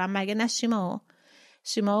خرسا دارم، مگه نه شیمائو؟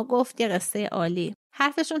 شیمائو گفت یه قصه عالی.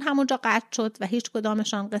 حرفشون همونجا قطع شد و هیچ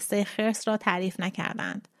کدامشان قصه خرس را تعریف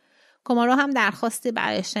نکردند. کومورا هم درخواستی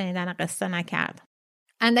برای شنیدن قصه نکرد.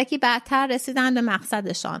 اندکی بعدتر رسیدند به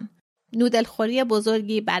مقصدشان. نودلخوری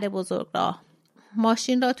بزرگی بر بزرگراه.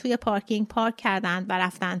 ماشین را توی پارکینگ پارک کردند و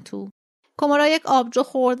رفتند تو. کومورا یک آبجو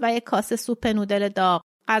خورد و یک کاسه سوپ نودل داغ.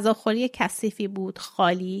 غذاخوری کثیفی بود،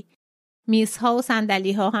 خالی. میزها و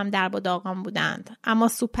صندلی‌ها هم درب و داغان بودند، اما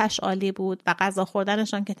سوپش عالی بود و غذا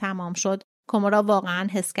خوردنشان که تمام شد، کومورا واقعا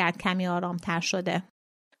حس کرد کمی آرام‌تر شده.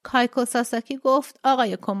 کایکو ساساکی گفت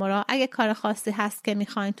آقای کومورا اگه کار خاصی هست که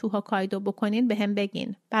میخواین تو هوکایدو بکنین به هم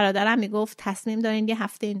بگین. برادرم میگفت تصمیم دارین یه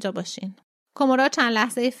هفته اینجا باشین. کومورا چند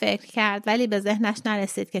لحظه فکر کرد ولی به ذهنش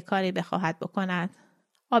نرسید که کاری بخواهد بکند.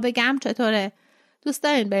 آب گرم چطوره؟ دوست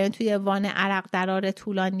دارین برین توی وان عرق درار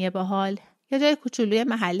طولانی باحال؟ یه جای کوچولوی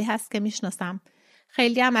محلی هست که میشناسم.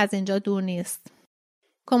 خیلی هم از اینجا دور نیست.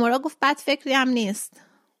 کومورا گفت بد فکری هم نیست.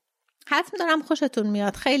 حتم دارم خوشتون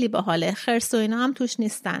میاد، خیلی باحاله. خرس و اینا هم توش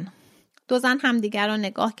نیستن. دو زن هم دیگر را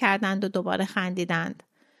نگاه کردند و دوباره خندیدند.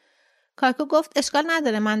 کایکو گفت اشکال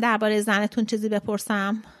نداره من درباره زنتون چیزی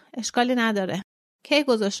بپرسم؟ اشکالی نداره. کی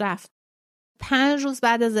گذاشت رفت؟ 5 روز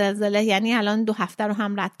بعد زلزله، یعنی الان 2 هفته رو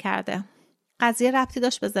هم رد کرده. قضیه ربطی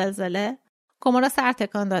داشت به زلزله؟ کومورا سر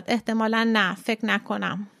تکان داد. احتمالاً نه، فکر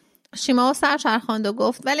نکنم. شیمائو سر چرخاند و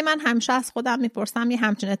گفت ولی من همیشه از خودم میپرسم یه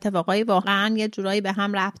همچین اتفاقایی واقعاً یه جورایی به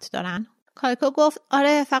هم ربط دارن. کایکو گفت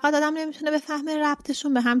آره، فقط آدم نمیتونه بفهمه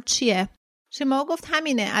ربطشون به هم چیه. شیمائو گفت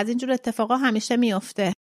همینه، از اینجور اتفاقا همیشه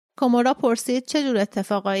میفته. کومورا پرسید چه جور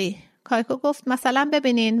اتفاقایی؟ کایکو گفت مثلا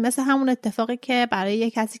ببینین، مثل همون اتفاقی که برای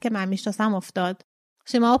یک کسی که من میشناسم افتاد.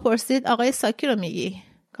 شیمائو پرسید آقای ساکی رو میگی؟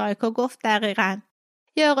 کایکو گفت دقیقاً.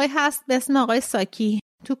 یه آقای هست به اسم آقای ساکی،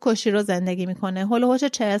 تو کوشیرو زندگی میکنه. هولوحش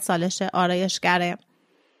 40 سالشه، آرایشگره.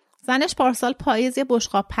 زنش پارسال پاییز یه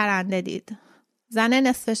بشقاب پرنده دید. زنه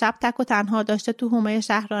نصف شب تک و تنها داشته تو حومه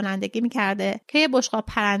شهر رانندگی میکرده که یه بشقاب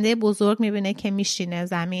پرنده بزرگ میبینه که میشینه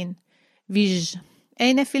زمین. ویژ،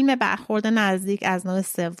 عین فیلم برخورد نزدیک از نوع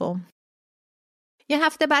سوم. یه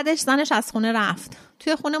هفته بعدش زنش از خونه رفت.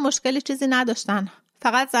 توی خونه مشکلی چیزی نداشتن،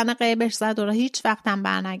 فقط زن غیبش زد و هیچ وقت هم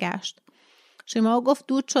برنگشت. شیمائو گفت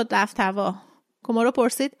دود شد رفت هوا. کومورو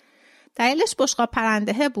پرسید دلیلش بشقاب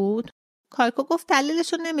پرنده بود؟ کایکو گفت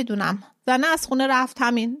دلیلشو نمیدونم، زنه از خونه رفت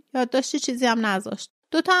همین، یادداشتی چیزی هم نذاشت.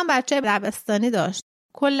 2 تا هم بچه دبستانی داشت.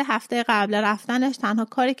 کل هفته قبل رفتنش تنها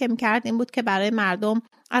کاری که میکرد این بود که برای مردم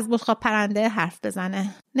از بشقاب پرنده حرف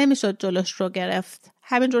بزنه. نمیشد جلوش رو گرفت،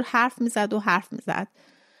 همینجور حرف میزد.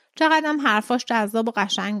 چقدرم حرفاش جذاب و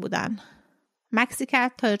قشنگ بودن. مکسی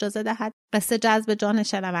کرد تا اجازه دهد قصه جذب جان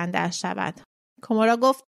شنونده‌اش شود. کومورا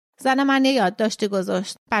گفت زن من یه یادداشتی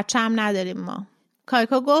گذاشت، بچه هم نداریم ما.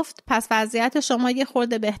 کایکو گفت پس وضعیت شما یه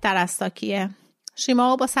خورده بهتر از ساکیه.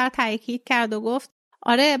 شیمائو با سر تأکید کرد و گفت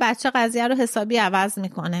آره، بچه قضیه رو حسابی عوض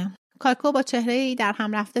میکنه. کایکو با چهره‌ای در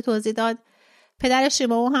هم رفته توضیح داد پدر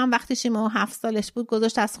شیمائو هم وقتی شیمائو 7 سالش بود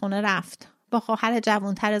گذاشت از خونه رفت. با خواهر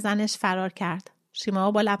جوانتر زنش فرار کرد.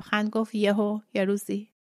 شیمائو با لبخند گفت یه روزی.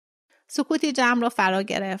 سکوتی جمع را فرا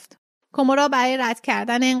گرفت. کومورا برای رد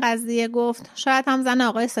کردن این قضیه گفت شاید هم زن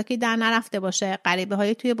آقای ساکی در نرفته باشه،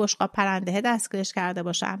 غریبه‌های توی بشقاب پرنده دستگیرش کرده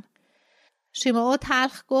باشن. شیمائو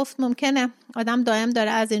تلخ گفت ممکنه، آدم دائم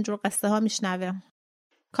داره از اینجور قصه ها میشنوه.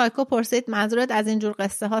 کایکو پرسید منظورت از اینجور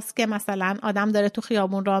قصه هاست که مثلا آدم داره تو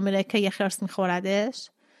خیابون راه میره که یه خرس میخوردش؟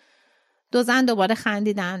 2 زن دوباره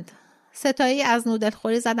خندیدند. ستایی از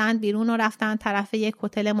نودلخوری زدند بیرون و رفتند طرف یک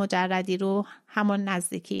هتل مجردی رو، همان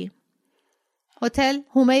نزدیکی. هتل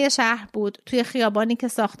حومه شهر بود، توی خیابانی که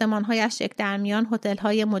ساختمان‌هایش یک درمیان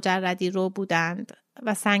هتل‌های مجردی رو بودند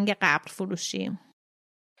و سنگ قبر فروشی.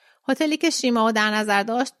 هتلی که شیمائو در نظر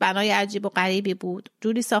داشت بنای عجیب و غریبی بود.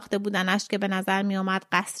 جوری ساخته بودنش که به نظر می آمد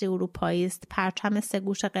قصری اروپایی است. پرچم 3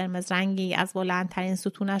 گوش قرمز رنگی از بلندترین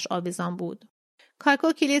ستونش آویزان بود.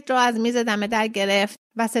 کایکو کلید را از میز دم در گرفت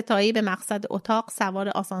و ستایی به مقصد اتاق سوار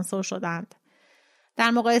آسانسور شدند.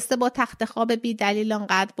 در مقایسه با تخت خواب بی دلیل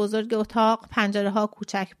آنقدر بزرگ اتاق، پنجره‌ها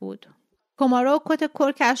کوچک بود. کومورا کت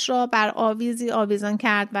کرکش را بر آویزی آویزان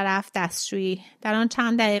کرد و رفت دستشویی. در آن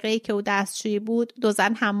چند دقیقه‌ای که او دستشویی بود، 2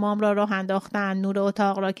 زن حمام را راه انداختند، نور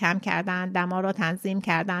اتاق را کم کردند، دما را تنظیم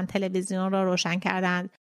کردند، تلویزیون را روشن کردند.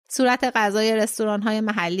 صورت غذای رستوران‌های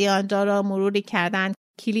محلی آنجا را مروری کردند،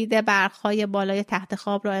 کلید برق‌های بالای تخت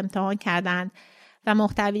خواب را امتحان کردند و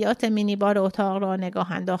محتویات مینیبار اتاق را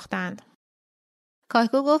نگاه انداختند.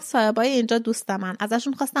 کایکو گفت صاحبای اینجا دوستمن،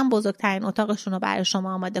 ازشون خواستم بزرگترین اتاقشون رو برای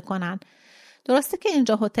شما آماده کنن. درسته که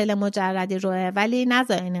اینجا هتل مجردی روه، ولی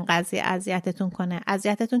نذارین این قضیه اذیتتون کنه.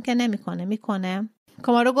 اذیتتون که میکنه.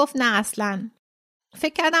 کومورا گفت نه اصلاً.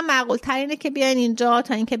 فکر کردم معقول ترینه که بیاین اینجا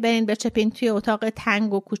تا اینکه برین بچپین توی اتاق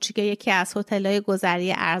تنگ و کوچیک یکی از هتل‌های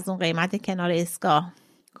گذری ارزون قیمت کنار ایستگاه.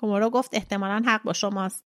 کومورا گفت احتمالاً حق با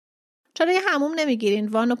شماست. چرا یه حموم نمیگیرین؟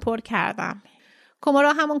 وانو پر کردم.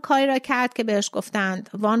 کومورا همون کاری را کرد که بهش گفتند.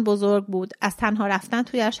 وان بزرگ بود، از تنها رفتن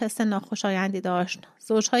تویش حس ناخوشایندی داشت.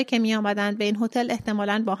 زوجهایی که می آمدند به این هتل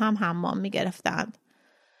احتمالاً با هم حمام می گرفتند.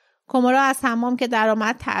 کومورا از حمام که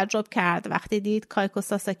درآمد تعجب کرد وقتی دید کایکو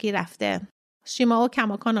ساساکی رفته. شیمائو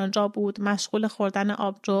کماکان آنجا بود، مشغول خوردن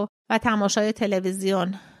آبجو و تماشای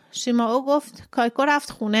تلویزیون. شیمائو گفت کایکو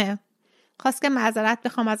رفت خونه. خواست که معذرت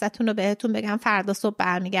بخوام ازتون و بهتون بگم فردا صبح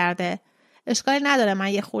برمیگرده. اشکالی نداره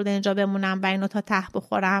من یه خورده اینجا بمونم و اینو تا ته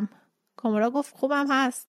بخورم. کومورا گفت خوبم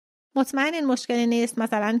هست. مطمئن این مشکلی نیست،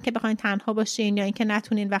 مثلا که بخواین تنها باشین یا اینکه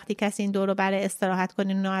نتونین وقتی کسی این دورو بره استراحت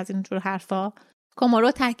کنین و از اینجور حرفا.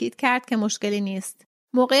 کومورا تاکید کرد که مشکلی نیست.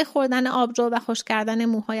 موقع خوردن آبجو و خشک کردن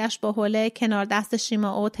موهایش با حوله کنار دست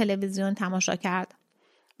شیمائو تلویزیون تماشا کرد.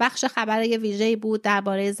 بخش خبر یه ویژه‌ای بود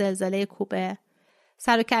درباره زلزله کوبه.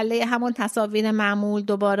 سر و کله همون تصاویر معمول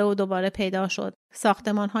دوباره پیدا شد.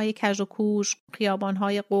 ساختمان‌های کژ و کوش،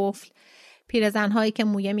 خیابان‌های قفل، پیرزن‌هایی که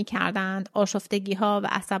مویه می‌کردند، آشفتگی‌ها و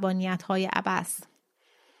عصبانیت‌های عبث.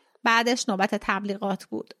 بعدش نوبت تبلیغات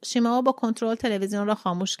بود. شیمائو با کنترل تلویزیون را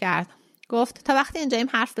خاموش کرد. گفت تا وقتی اینجاییم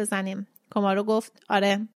حرف بزنیم. کومورا گفت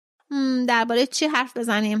آره. درباره چی حرف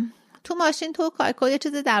بزنیم؟ تو ماشین تو کایکو یه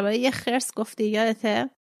چیزی درباره یه خرس گفتی، یادته؟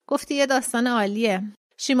 گفتی یه داستان عالیه.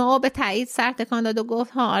 شیمائو به تایید سر تکان داد و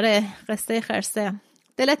گفت ها آره، قصه خرسه.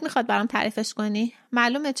 دلت میخواد برام تعریفش کنی؟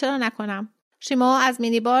 معلومه، چرا نکنم. شیمائو از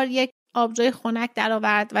مینیبار یک آبجوی خنک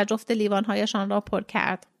درآورد و جفت لیوان‌هایشان را پر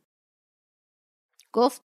کرد.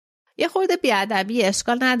 گفت یه خورده بیادبی،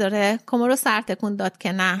 اشکال نداره. کومورو سر تکون داد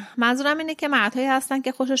که نه. منظورم اینه که مردهایی هستن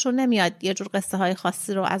که خوششون نمیاد یه جور قصه های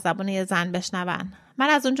خاصی رو از زبان یه زن بشنون. من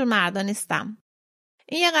از اونجور مردا نیستم.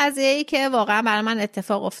 این یه قضیه‌ای که واقعا برای من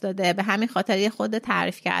اتفاق افتاده، به همین خاطر یه خود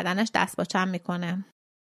تعریف کردنش دست با چم میکنه.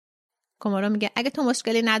 کومورو میگه اگه تو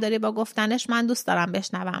مشکلی نداری با گفتنش، من دوست دارم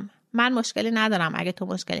بشنوم. من مشکلی ندارم اگه تو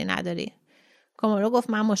مشکلی نداری. کومورو گفت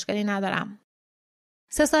من مشکلی ندارم.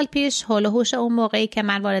 3 سال پیش هول و هوش اون موقعی که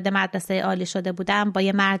من وارد مدرسه عالی شده بودم با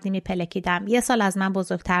یه مردی میپلکیدم. 1 سال از من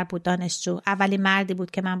بزرگتر بود، دانشجو. اولین مردی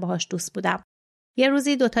بود که من باهاش دوست بودم. یه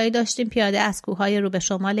روزی دوتایی داشتیم پیاده از کوههای رو به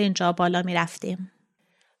شمال اینجا بالا میرفتیم.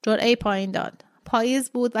 جرعه پایین داد.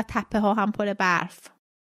 پاییز بود و تپه ها هم پر برف.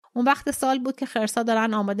 اون وقت سال بود که خرسا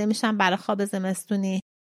دارن آماده میشن برای خواب زمستونی.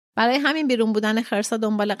 برای همین بیرون بودن خرسا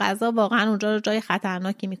دنبال غذا واقعا اونجا رو جای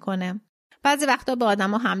خطرناکی میکنه. بعضی وقتا به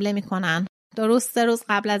آدما حمله میکنن. درست 3 روز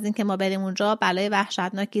قبل از اینکه ما بریم اونجا بلای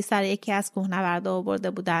وحشتناکی سر یکی از کوهنوردا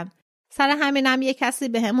آورده بودن. سر همینم یه کسی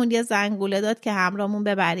بهمون یه زنگوله داد که همراهمون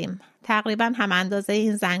ببریم. تقریبا هم اندازه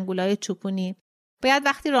این زنگولای چوپونی. باید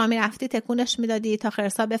وقتی راه میرفتی تکونش میدادی تا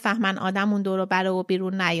خرسا بفهمن آدم اون دور و بر و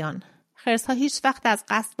بیرون نیان. خرسا هیچ وقت از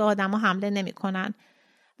قصد به آدما حمله نمیکنن.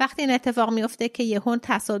 وقتی این اتفاق میفته که یهو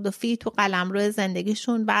تصادفی تو قلمرو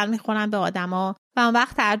زندگیشون برمیخورن به آدما و اون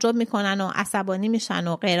وقت تعجب میکنن و عصبانی میشن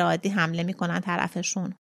و غیر عادی حمله میکنن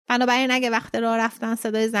طرفشون. بنابراین اگه وقت راه رفتن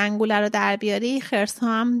صدای زنگوله رو در بیاری، خرسا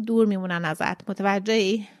هم دور میمونن ازت.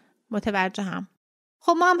 متوجهی؟ متوجهم.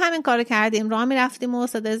 خب ما هم همین کارو کردیم. راه میرفتیم و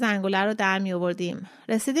صدای زنگوله رو در میآوردیم.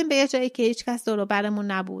 رسیدیم به یه جایی که هیچ کس دور و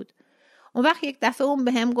برمون نبود. اون وقت یک دفعه اون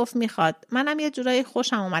بهم گفت میخواد. منم یه جورایی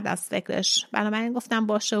خوشم اومد از فکرش. بنابراین گفتم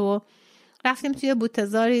باشه و رفتیم توی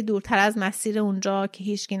بوته‌زاری دورتر از مسیر اونجا که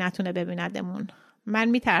هیچکی نتونه ببیندمون. من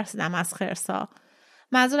میترسیدم از خرسا.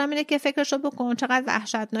 منظورم اینه که فکرشو بکن چقدر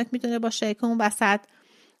وحشتناک میتونه باشه که اون وسط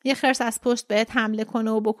یه خرس از پشت بهت حمله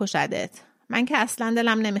کنه و بکشدت. من که اصلا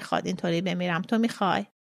دلم نمیخواد اینطوری بمیرم. تو میخوای؟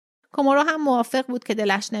 کومورو هم موافق بود که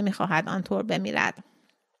دلش نمیخواهد آنطور بمیرد.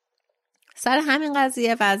 سر همین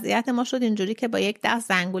قضیه وضعیت ما شد اینجوری که با یک دست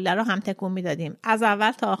زنگوله رو هم تکون میدادیم. از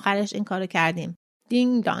اول تا آخرش این کارو کردیم.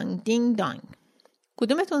 دینگ دانگ دینگ دانگ.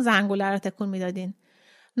 کدومتون زنگوله رو تکون میدادین؟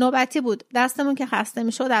 نوبتی بود. دستمون که خسته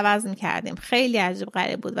میشد عوض میکردیم. خیلی عجیب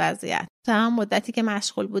غریب بود وضعیت. تا هم مدتی که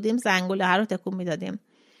مشغول بودیم زنگوله رو تکون میدادیم.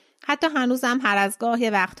 حتی هنوزم هر از گاه یه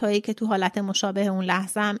وقتایی که تو حالت مشابه اون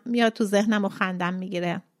لحظه‌ام میاد تو ذهنم و خندم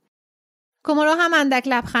میگیره. کومورو هم اندک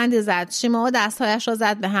لبخندی زد. شیمائو دستهایش رو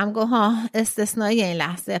زد به هم. گفت ها، استثنایی این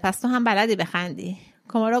لحظه، پس تو هم بلدی بخندی.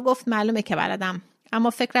 کومورو گفت معلومه که بلدم. اما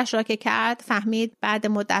فکرش را که کرد فهمید بعد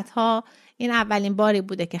مدت‌ها این اولین باری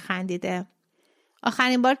بوده که خندیده.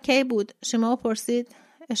 آخرین بار کی بود؟ شیمائو پرسید.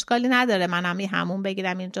 اشکالی نداره منم یه حموم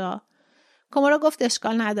بگیرم اینجا. کومورو گفت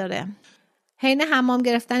اشکال نداره. حین حمام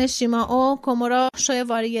گرفتن شیمائو، کومورو شوی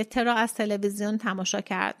واریته را از تلویزیون تماشا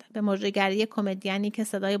کرد. به مجریگری کمدیانی که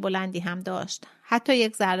صدای بلندی هم داشت. حتی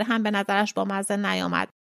یک ذره هم به نظرش بامزه نیامد.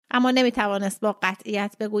 اما نمیتوانست با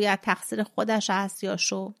قطعیت بگوید تقصیر خودش است یا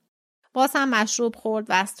شو. باز هم مشروب خورد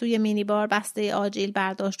و از توی مینیبار بسته آجیل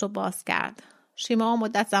برداشت و باز کرد. شیمائو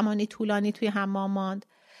مدت زمانی طولانی توی حمام ماند.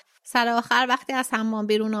 سر آخر وقتی از حمام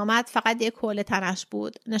بیرون آمد فقط یک حوله تنش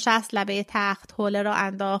بود. نشست لبه تخت، حوله را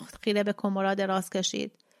انداخت، خیره به کومورو دراز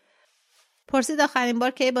کشید. پرسید آخرین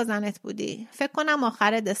بار کی با زنت بودی؟ فکر کنم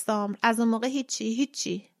آخر دسامبر. از اون موقع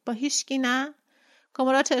هیچی؟ با هیچکی نه؟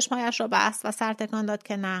 کومورو چشمایش را بست و سر تکان داد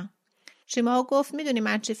که نه. شیمائو گفت میدونی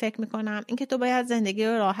من چی فکر میکنم؟ اینکه تو باید زندگی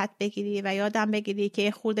رو راحت بگیری و یادم بگیری که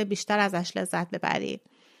یه خورده بیشتر ازش لذت ببری.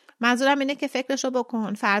 منظورم اینه که فکرشو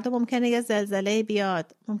بکن. فردا ممکنه یه زلزله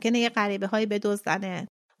بیاد. ممکنه یه غریبه هایی بدزدنت.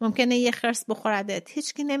 ممکنه یه خرس بخوردت.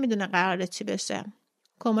 هیچکی نمیدونه قراره چی بشه.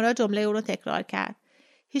 کومورو جمله او رو تکرار کرد.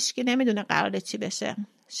 هیچکی نمیدونه قراره چی بشه.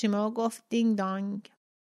 شیمائو گفت دینگ دانگ.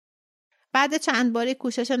 بعد چند باری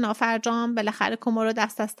کوشش نافرجام بالاخره کومورو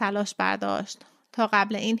دست از تلاش برداشت. تا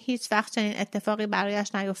قبل این هیچ وقت چنین اتفاقی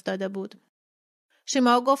برایش نیفتاده بود.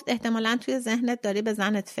 شیمائو گفت احتمالاً توی ذهنت داری به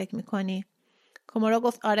زنت فکر میکنی. کومورو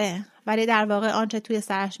گفت آره، ولی در واقع آنچه توی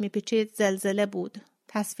سرش میپیچید زلزله بود.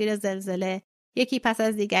 تصویر زلزله یکی پس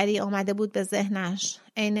از دیگری آمده بود به ذهنش.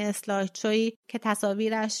 عین اسلایدشویی که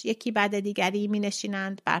تصاویرش یکی بعد دیگری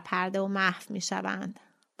مینشینند بر پرده و محو میشوند.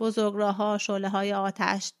 بزرگراه‌ها، شعله‌های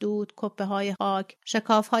آتش، دود، کپه‌های خاک،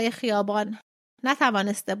 شکاف‌های خیابان.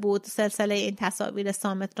 نتوانسته بود سلسله این تصاویر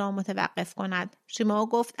صامت را متوقف کند. شیمائو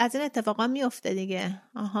گفت از این اتفاقا میفته دیگه.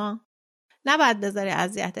 آها. نباید بذاری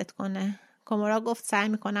اذیتت کنه. کومورا گفت سعی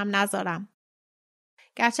میکنم نذارم.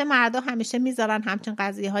 گرچه مردا همیشه میذارن همچین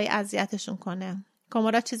قضیه‌های اذیتشون کنه.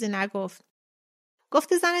 کومورا چیزی نگفت.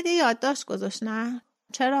 گفتی زنت یه یادداشت گذاشت نه؟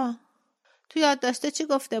 چرا؟ تو یادداشته چی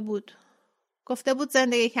گفته بود؟ گفته بود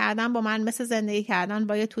زندگی کردن با من مثل زندگی کردن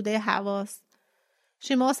با یه توده هواست.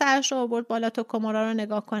 شیماو سرش رو آورد بالا تا کومورا رو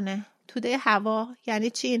نگاه کنه. توده هوا؟ یعنی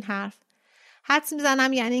چی این حرف؟ حدس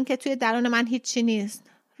میزنم یعنی این که توی درون من هیچی نیست.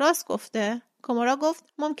 راست گفته؟ کومورا گفت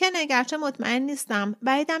ممکنه، گرچه مطمئن نیستم.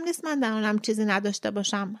 بعیدم نیست من درونم چیزی نداشته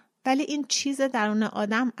باشم. ولی این چیز درون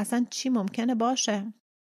آدم اصلا چی ممکنه باشه؟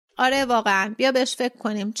 آره واقعا، بیا بهش فکر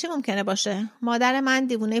کنیم. چی ممکنه باشه؟ مادر من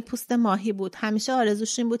دیوونه پوست ماهی بود. همیشه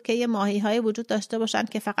آرزوش این بود که یه ماهی‌های وجود داشته باشن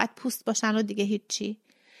که فقط پوست باشن و دیگه هیچی.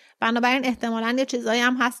 بنابراین احتمالاً یه چیزایی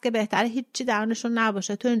هم هست که بهتره هیچی درونشون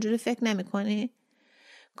نباشه. تو اینجوری فکر نمی‌کنی؟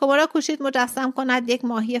 کومورا کوشید مجسم کند یک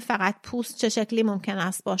ماهی فقط پوست چه شکلی ممکن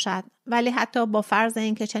است باشد. ولی حتی با فرض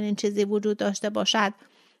اینکه چنین چیزی وجود داشته باشد،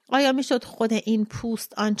 آیا میشد خود این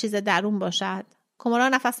پوست آن چیز درون باشد؟ کومورا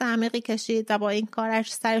نفس عمیقی کشید و با این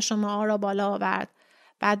کارش سر شیمائو را بالا آورد.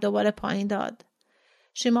 بعد دوباره پایین داد.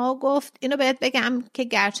 شیمائو گفت اینو بهت بگم که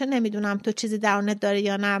گرچه نمیدونم تو چیزی درونت داری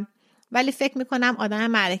یا نه، ولی فکر میکنم آدم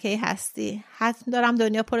معرکه‌ای هستی. حتم دارم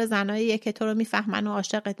دنیا پر زناییه که تو رو میفهمن و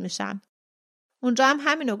عاشقت میشن. اونجا هم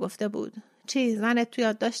همینو گفته بود. چی؟ زنت تو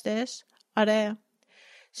یادداشتش؟ آره.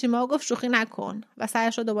 شیمائو گفت شوخی نکن و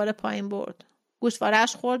سرش رو دوباره پایین برد.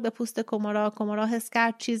 گوشواره‌اش خورد به پوست کومورا. کومورا حس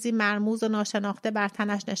کرد چیزی مرموز و ناشناخته بر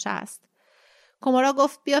تنش نشست. کومورا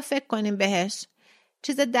گفت بیا فکر کنیم بهش.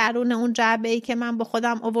 چیز درون اون جعبه‌ای که من با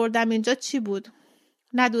خودم آوردم اینجا چی بود؟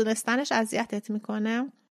 ندونستنش اذیتت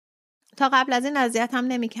میکنه؟ تا قبل از این اذیت هم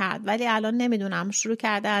نمی‌کرد، ولی الان نمیدونم شروع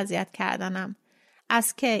کرده اذیت کردنم.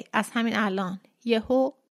 از کی؟ از همین الان.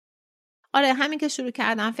 یهو؟ آره، همین که شروع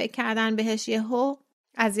کردم فکر کردن بهش یهو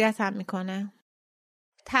اذیتم میکنه.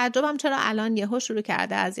 تعجبم چرا الان یهو شروع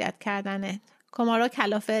کرده اذیت کردنه. کومورا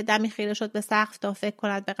کلافه دمی خیره شد به سقف تا فکر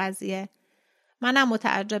کند به قضیه. منم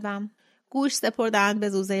متعجبم. گوش سپردند به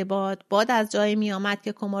زوزه باد. باد از جایی می آمد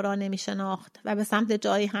که کومورا نمی شناخت و به سمت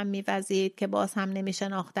جایی هم می وزید که باز هم نمی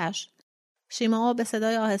شناختش. شیمائو به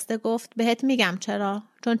صدای آهسته گفت بهت میگم چرا.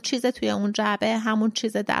 چون چیز توی اون جعبه همون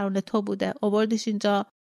چیز درون تو بوده. آوردیش اینجا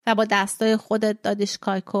و با دستای خودت دادیش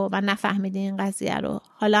کایکو و نفهمیدی این قضیه رو.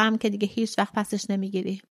 حالا هم که دیگه هیچ وقت پسش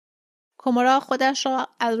نمیگیری. کومورا خودش را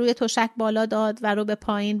از روی تشک بالا داد و رو به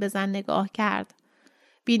پایین به زن نگاه کرد.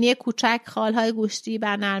 بینی کوچک، خالهای گوشتی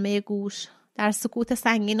بر نرمه گوش. در سکوت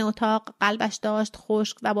سنگین اتاق قلبش داشت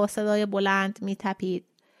خشک و با صدای بلند می تپید.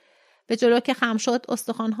 به جلو که خم شد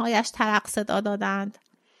استخوان‌هایش ترق صدا دادند.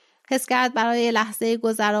 حس کرد برای لحظه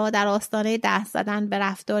گذرا در آستانه دست زدن به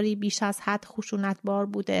رفتاری بیش از حد خشونتبار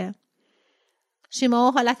بوده.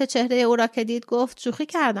 شیمائو حالت چهره او را که دید گفت شوخی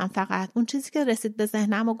کردم فقط. اون چیزی که رسید به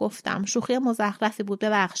ذهنم و گفتم. شوخی مزخرفی بود،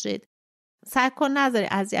 ببخشید. سعی کن نذاری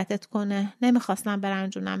اذیتت کنه. نمیخواستم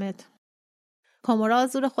برنجونمت. کومورا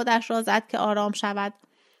زور خودش را زد که آرام شود.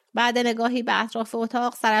 بعد نگاهی به اطراف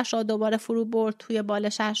اتاق سرش را دوباره فرو برد توی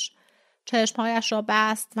بالشش. چشمهایش را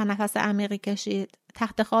بست و نفس عمیقی کشید.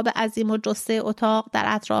 تخت خواب عظیم و جثه اتاق در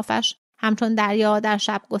اطرافش همچون دریا در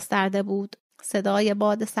شب گسترده بود. صدای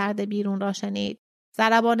باد سرد بیرون را شنید.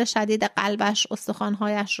 ضربان شدید قلبش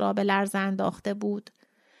استخوان‌هایش را به لرز انداخته بود.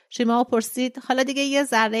 شیمائو پرسید حالا دیگه یه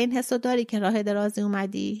ذره این حسو داری که راه درازی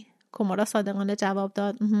اومدی؟ کومورا صادقانه جواب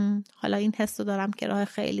داد حالا این حسو دارم که راه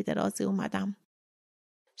خیلی درازی اومدم.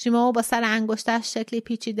 شیمائو با سر انگشتش شکلی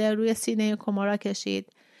پیچیده روی سینه کومورا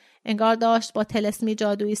کشید. انگار داشت با طلسمی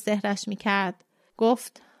جادویی سحرش میکرد.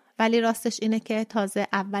 گفت ولی راستش اینه که تازه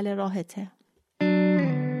اول راهته.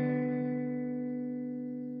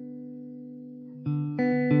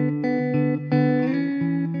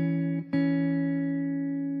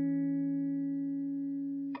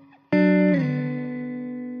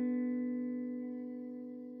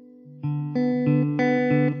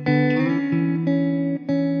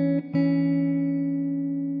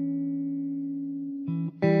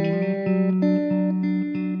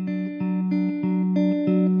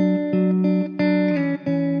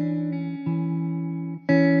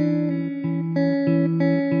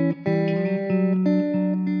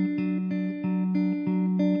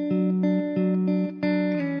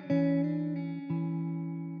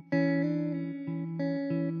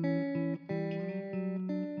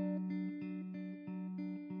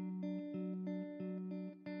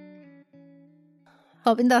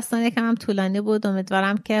 خب این داستان یکم هم طولانی بود.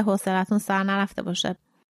 امیدوارم که حوصلتون سر نرفته باشه.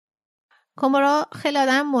 کومورا خیلی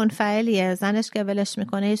آدم منفعلیه. زنش که ولش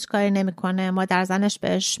میکنه هیچ کاری نمیکنه. مادر زنش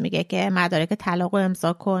بهش میگه که مدارک طلاق رو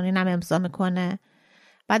امضا کن، اینم امضا میکنه.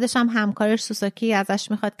 بعدش هم همکارش سوسوکی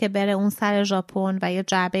ازش میخواد که بره اون سر ژاپن و یه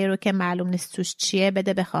جعبه رو که معلوم نیست توش چیه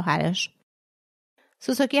بده به خواهرش.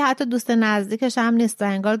 سوسوکی حتی دوست نزدیکش هم نیست و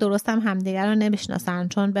انگار درست هم همدیگر رو نمیشناسن،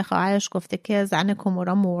 چون به خواهرش گفته که زن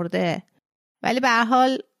کومورا مرده. ولی به هر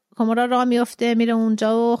حال کومورا راه میفته میره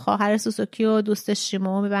اونجا و خواهر سوسوکی و دوست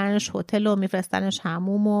شیمو میبرنش هتل و میفرستنش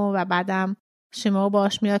حموم و بعدم شیمو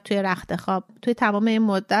باش میاد توی رخت خواب. توی تمام این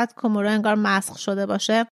مدت کومورا انگار مسخ شده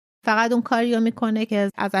باشه، فقط اون کاریو میکنه که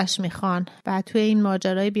ازش میخوان و توی این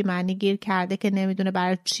ماجرای بی‌معنی گیر کرده که نمیدونه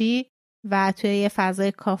برای چی و توی یه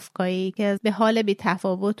فضای کافکایی که به حال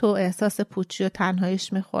بی‌تفاوت و احساس پوچی و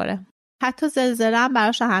تنهاییش میخوره. حتی زلزله هم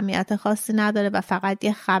براش اهمیت خاصی نداره و فقط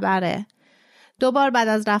یه خبره. 2 بار بعد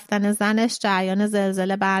از رفتن زنش جریان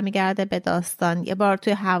زلزله برمیگرده به داستان. یه بار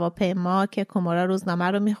توی هواپیما که کومورا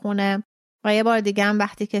روزنامه رو میخونه و یه بار دیگه هم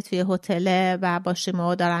وقتی که توی هتل و با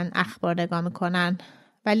شیمو دارن اخبار نگاه میکنن.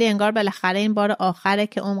 ولی انگار بالاخره این بار آخره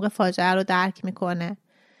که عمق فاجعه رو درک میکنه.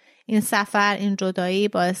 این سفر، این جدایی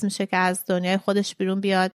باعث میشه که از دنیای خودش بیرون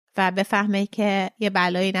بیاد و بفهمه که یه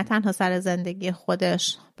بلایی نه تنها سر زندگی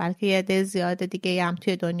خودش بلکه یه عده زیاد دیگه هم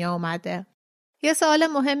توی دنیا اومده. یه سوال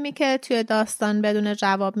مهمی که توی داستان بدون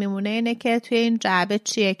جواب میمونه اینه که توی این جعبه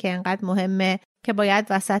چیه که انقدر مهمه که باید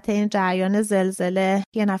وسط این جریان زلزله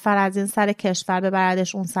یه نفر از این سر کشور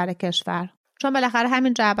ببردش اون سر کشور. چون بالاخره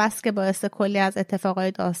همین جعبه است که باعث کلی از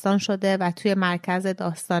اتفاقای داستان شده و توی مرکز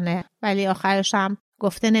داستانه، ولی آخرش هم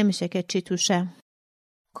گفته نمیشه که چی توشه.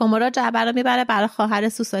 کومورا جعبه رو میبره برای خواهر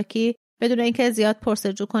سوساکی بدون اینکه زیاد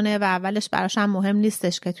پرسجو کنه و اولش براش هم مهم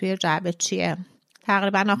نیستش که توی جعبه چیه.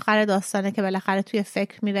 تقریبا آخر داستانه که بالاخره توی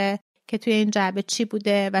فکر میره که توی این جعبه چی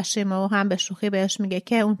بوده و شیمو هم به شوخی بهش میگه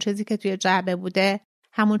که اون چیزی که توی جعبه بوده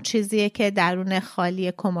همون چیزیه که درون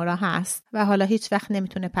خالی کومورا هست و حالا هیچ وقت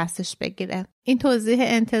نمیتونه پسش بگیره. این توضیح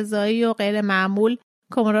انتزاعی و غیر معمول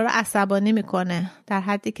کومورا رو عصبانی میکنه، در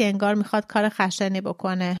حدی که انگار میخواد کار خشنی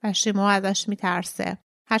بکنه و شیمو ازش میترسه.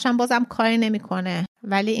 هرچند بازم کاری نمیکنه،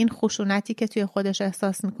 ولی این خشونتی که توی خودش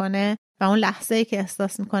احساس میکنه و اون لحظه‌ای که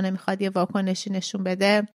احساس میکنه میخواد یه واکنشی نشون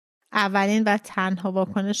بده، اولین و تنها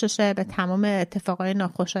واکنششه به تمام اتفاقای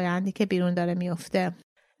ناخوشایندی که بیرون داره میفته.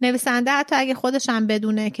 نویسنده حتی اگه خودش هم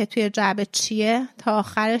بدونه که توی جعبه چیه، تا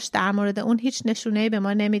آخرش در مورد اون هیچ نشونه‌ای به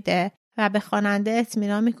ما نمیده و به خواننده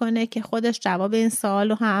اطمینان میکنه که خودش جواب این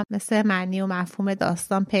سوالو هم مثل معنی و مفهوم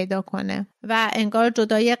داستان پیدا کنه و انگار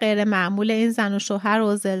جدایی غیر معمول این زن و شوهر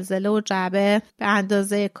و زلزله و جعبه به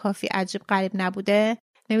اندازه کافی عجیب غریب نبوده.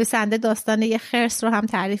 نویسنده داستان یه خرس رو هم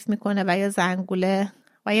تعریف میکنه و یه زنگوله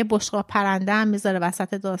و یه بشقاب پرنده هم میذاره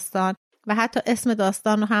وسط داستان و حتی اسم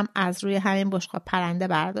داستان رو هم از روی همین بشقاب پرنده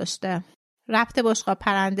برداشته. ربط بشقاب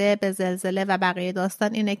پرنده به زلزله و بقیه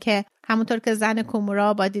داستان اینه که همونطور که زن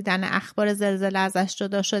کومورا با دیدن اخبار زلزله ازش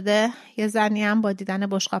جدا شده، یه زنی هم با دیدن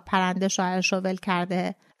بشقاب پرنده شوهرش رو ول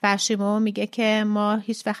کرده و شیمو میگه که ما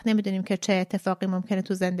هیچ وقت نمیدونیم که چه اتفاقی ممکنه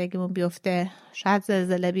تو زندگیمون بیفته. شاید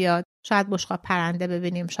زلزله بیاد، شاید بشقاب پرنده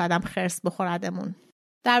ببینیم، شاید هم خرس بخوردمون.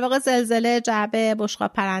 در واقع زلزله، جعبه،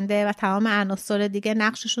 بشقاب پرنده و تمام عناصر دیگه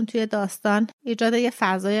نقششون توی داستان ایجاد یه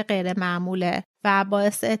فضای غیر معموله و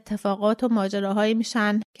باعث اتفاقات و ماجراهایی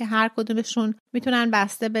میشن که هر کدومشون میتونن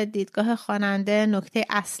بسته به دیدگاه خواننده نکته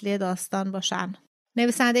اصلی داستان باشن.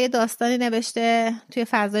 نویسنده داستانی نوشته توی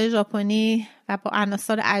فضای ژاپنی و با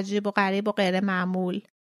عناصر عجیب و غریب و غیر معمول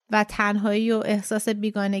و تنهایی و احساس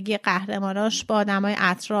بیگانگی قهرماناش با آدمای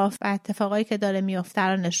اطراف و اتفاقایی که داره میفته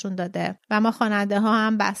رو نشون داده و ما خواننده ها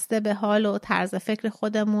هم بسته به حال و طرز فکر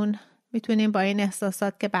خودمون میتونیم با این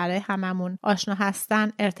احساسات که برای هممون آشنا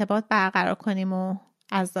هستن ارتباط برقرار کنیم و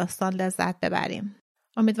از داستان لذت ببریم.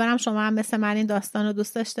 امیدوارم شما هم مثل من این داستان رو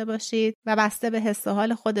دوست داشته باشید و بسته به حس و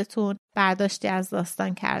حال خودتون برداشتی از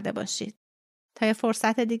داستان کرده باشید. تا یه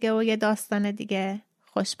فرصت دیگه و یه داستان دیگه،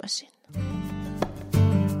 خوش باشید.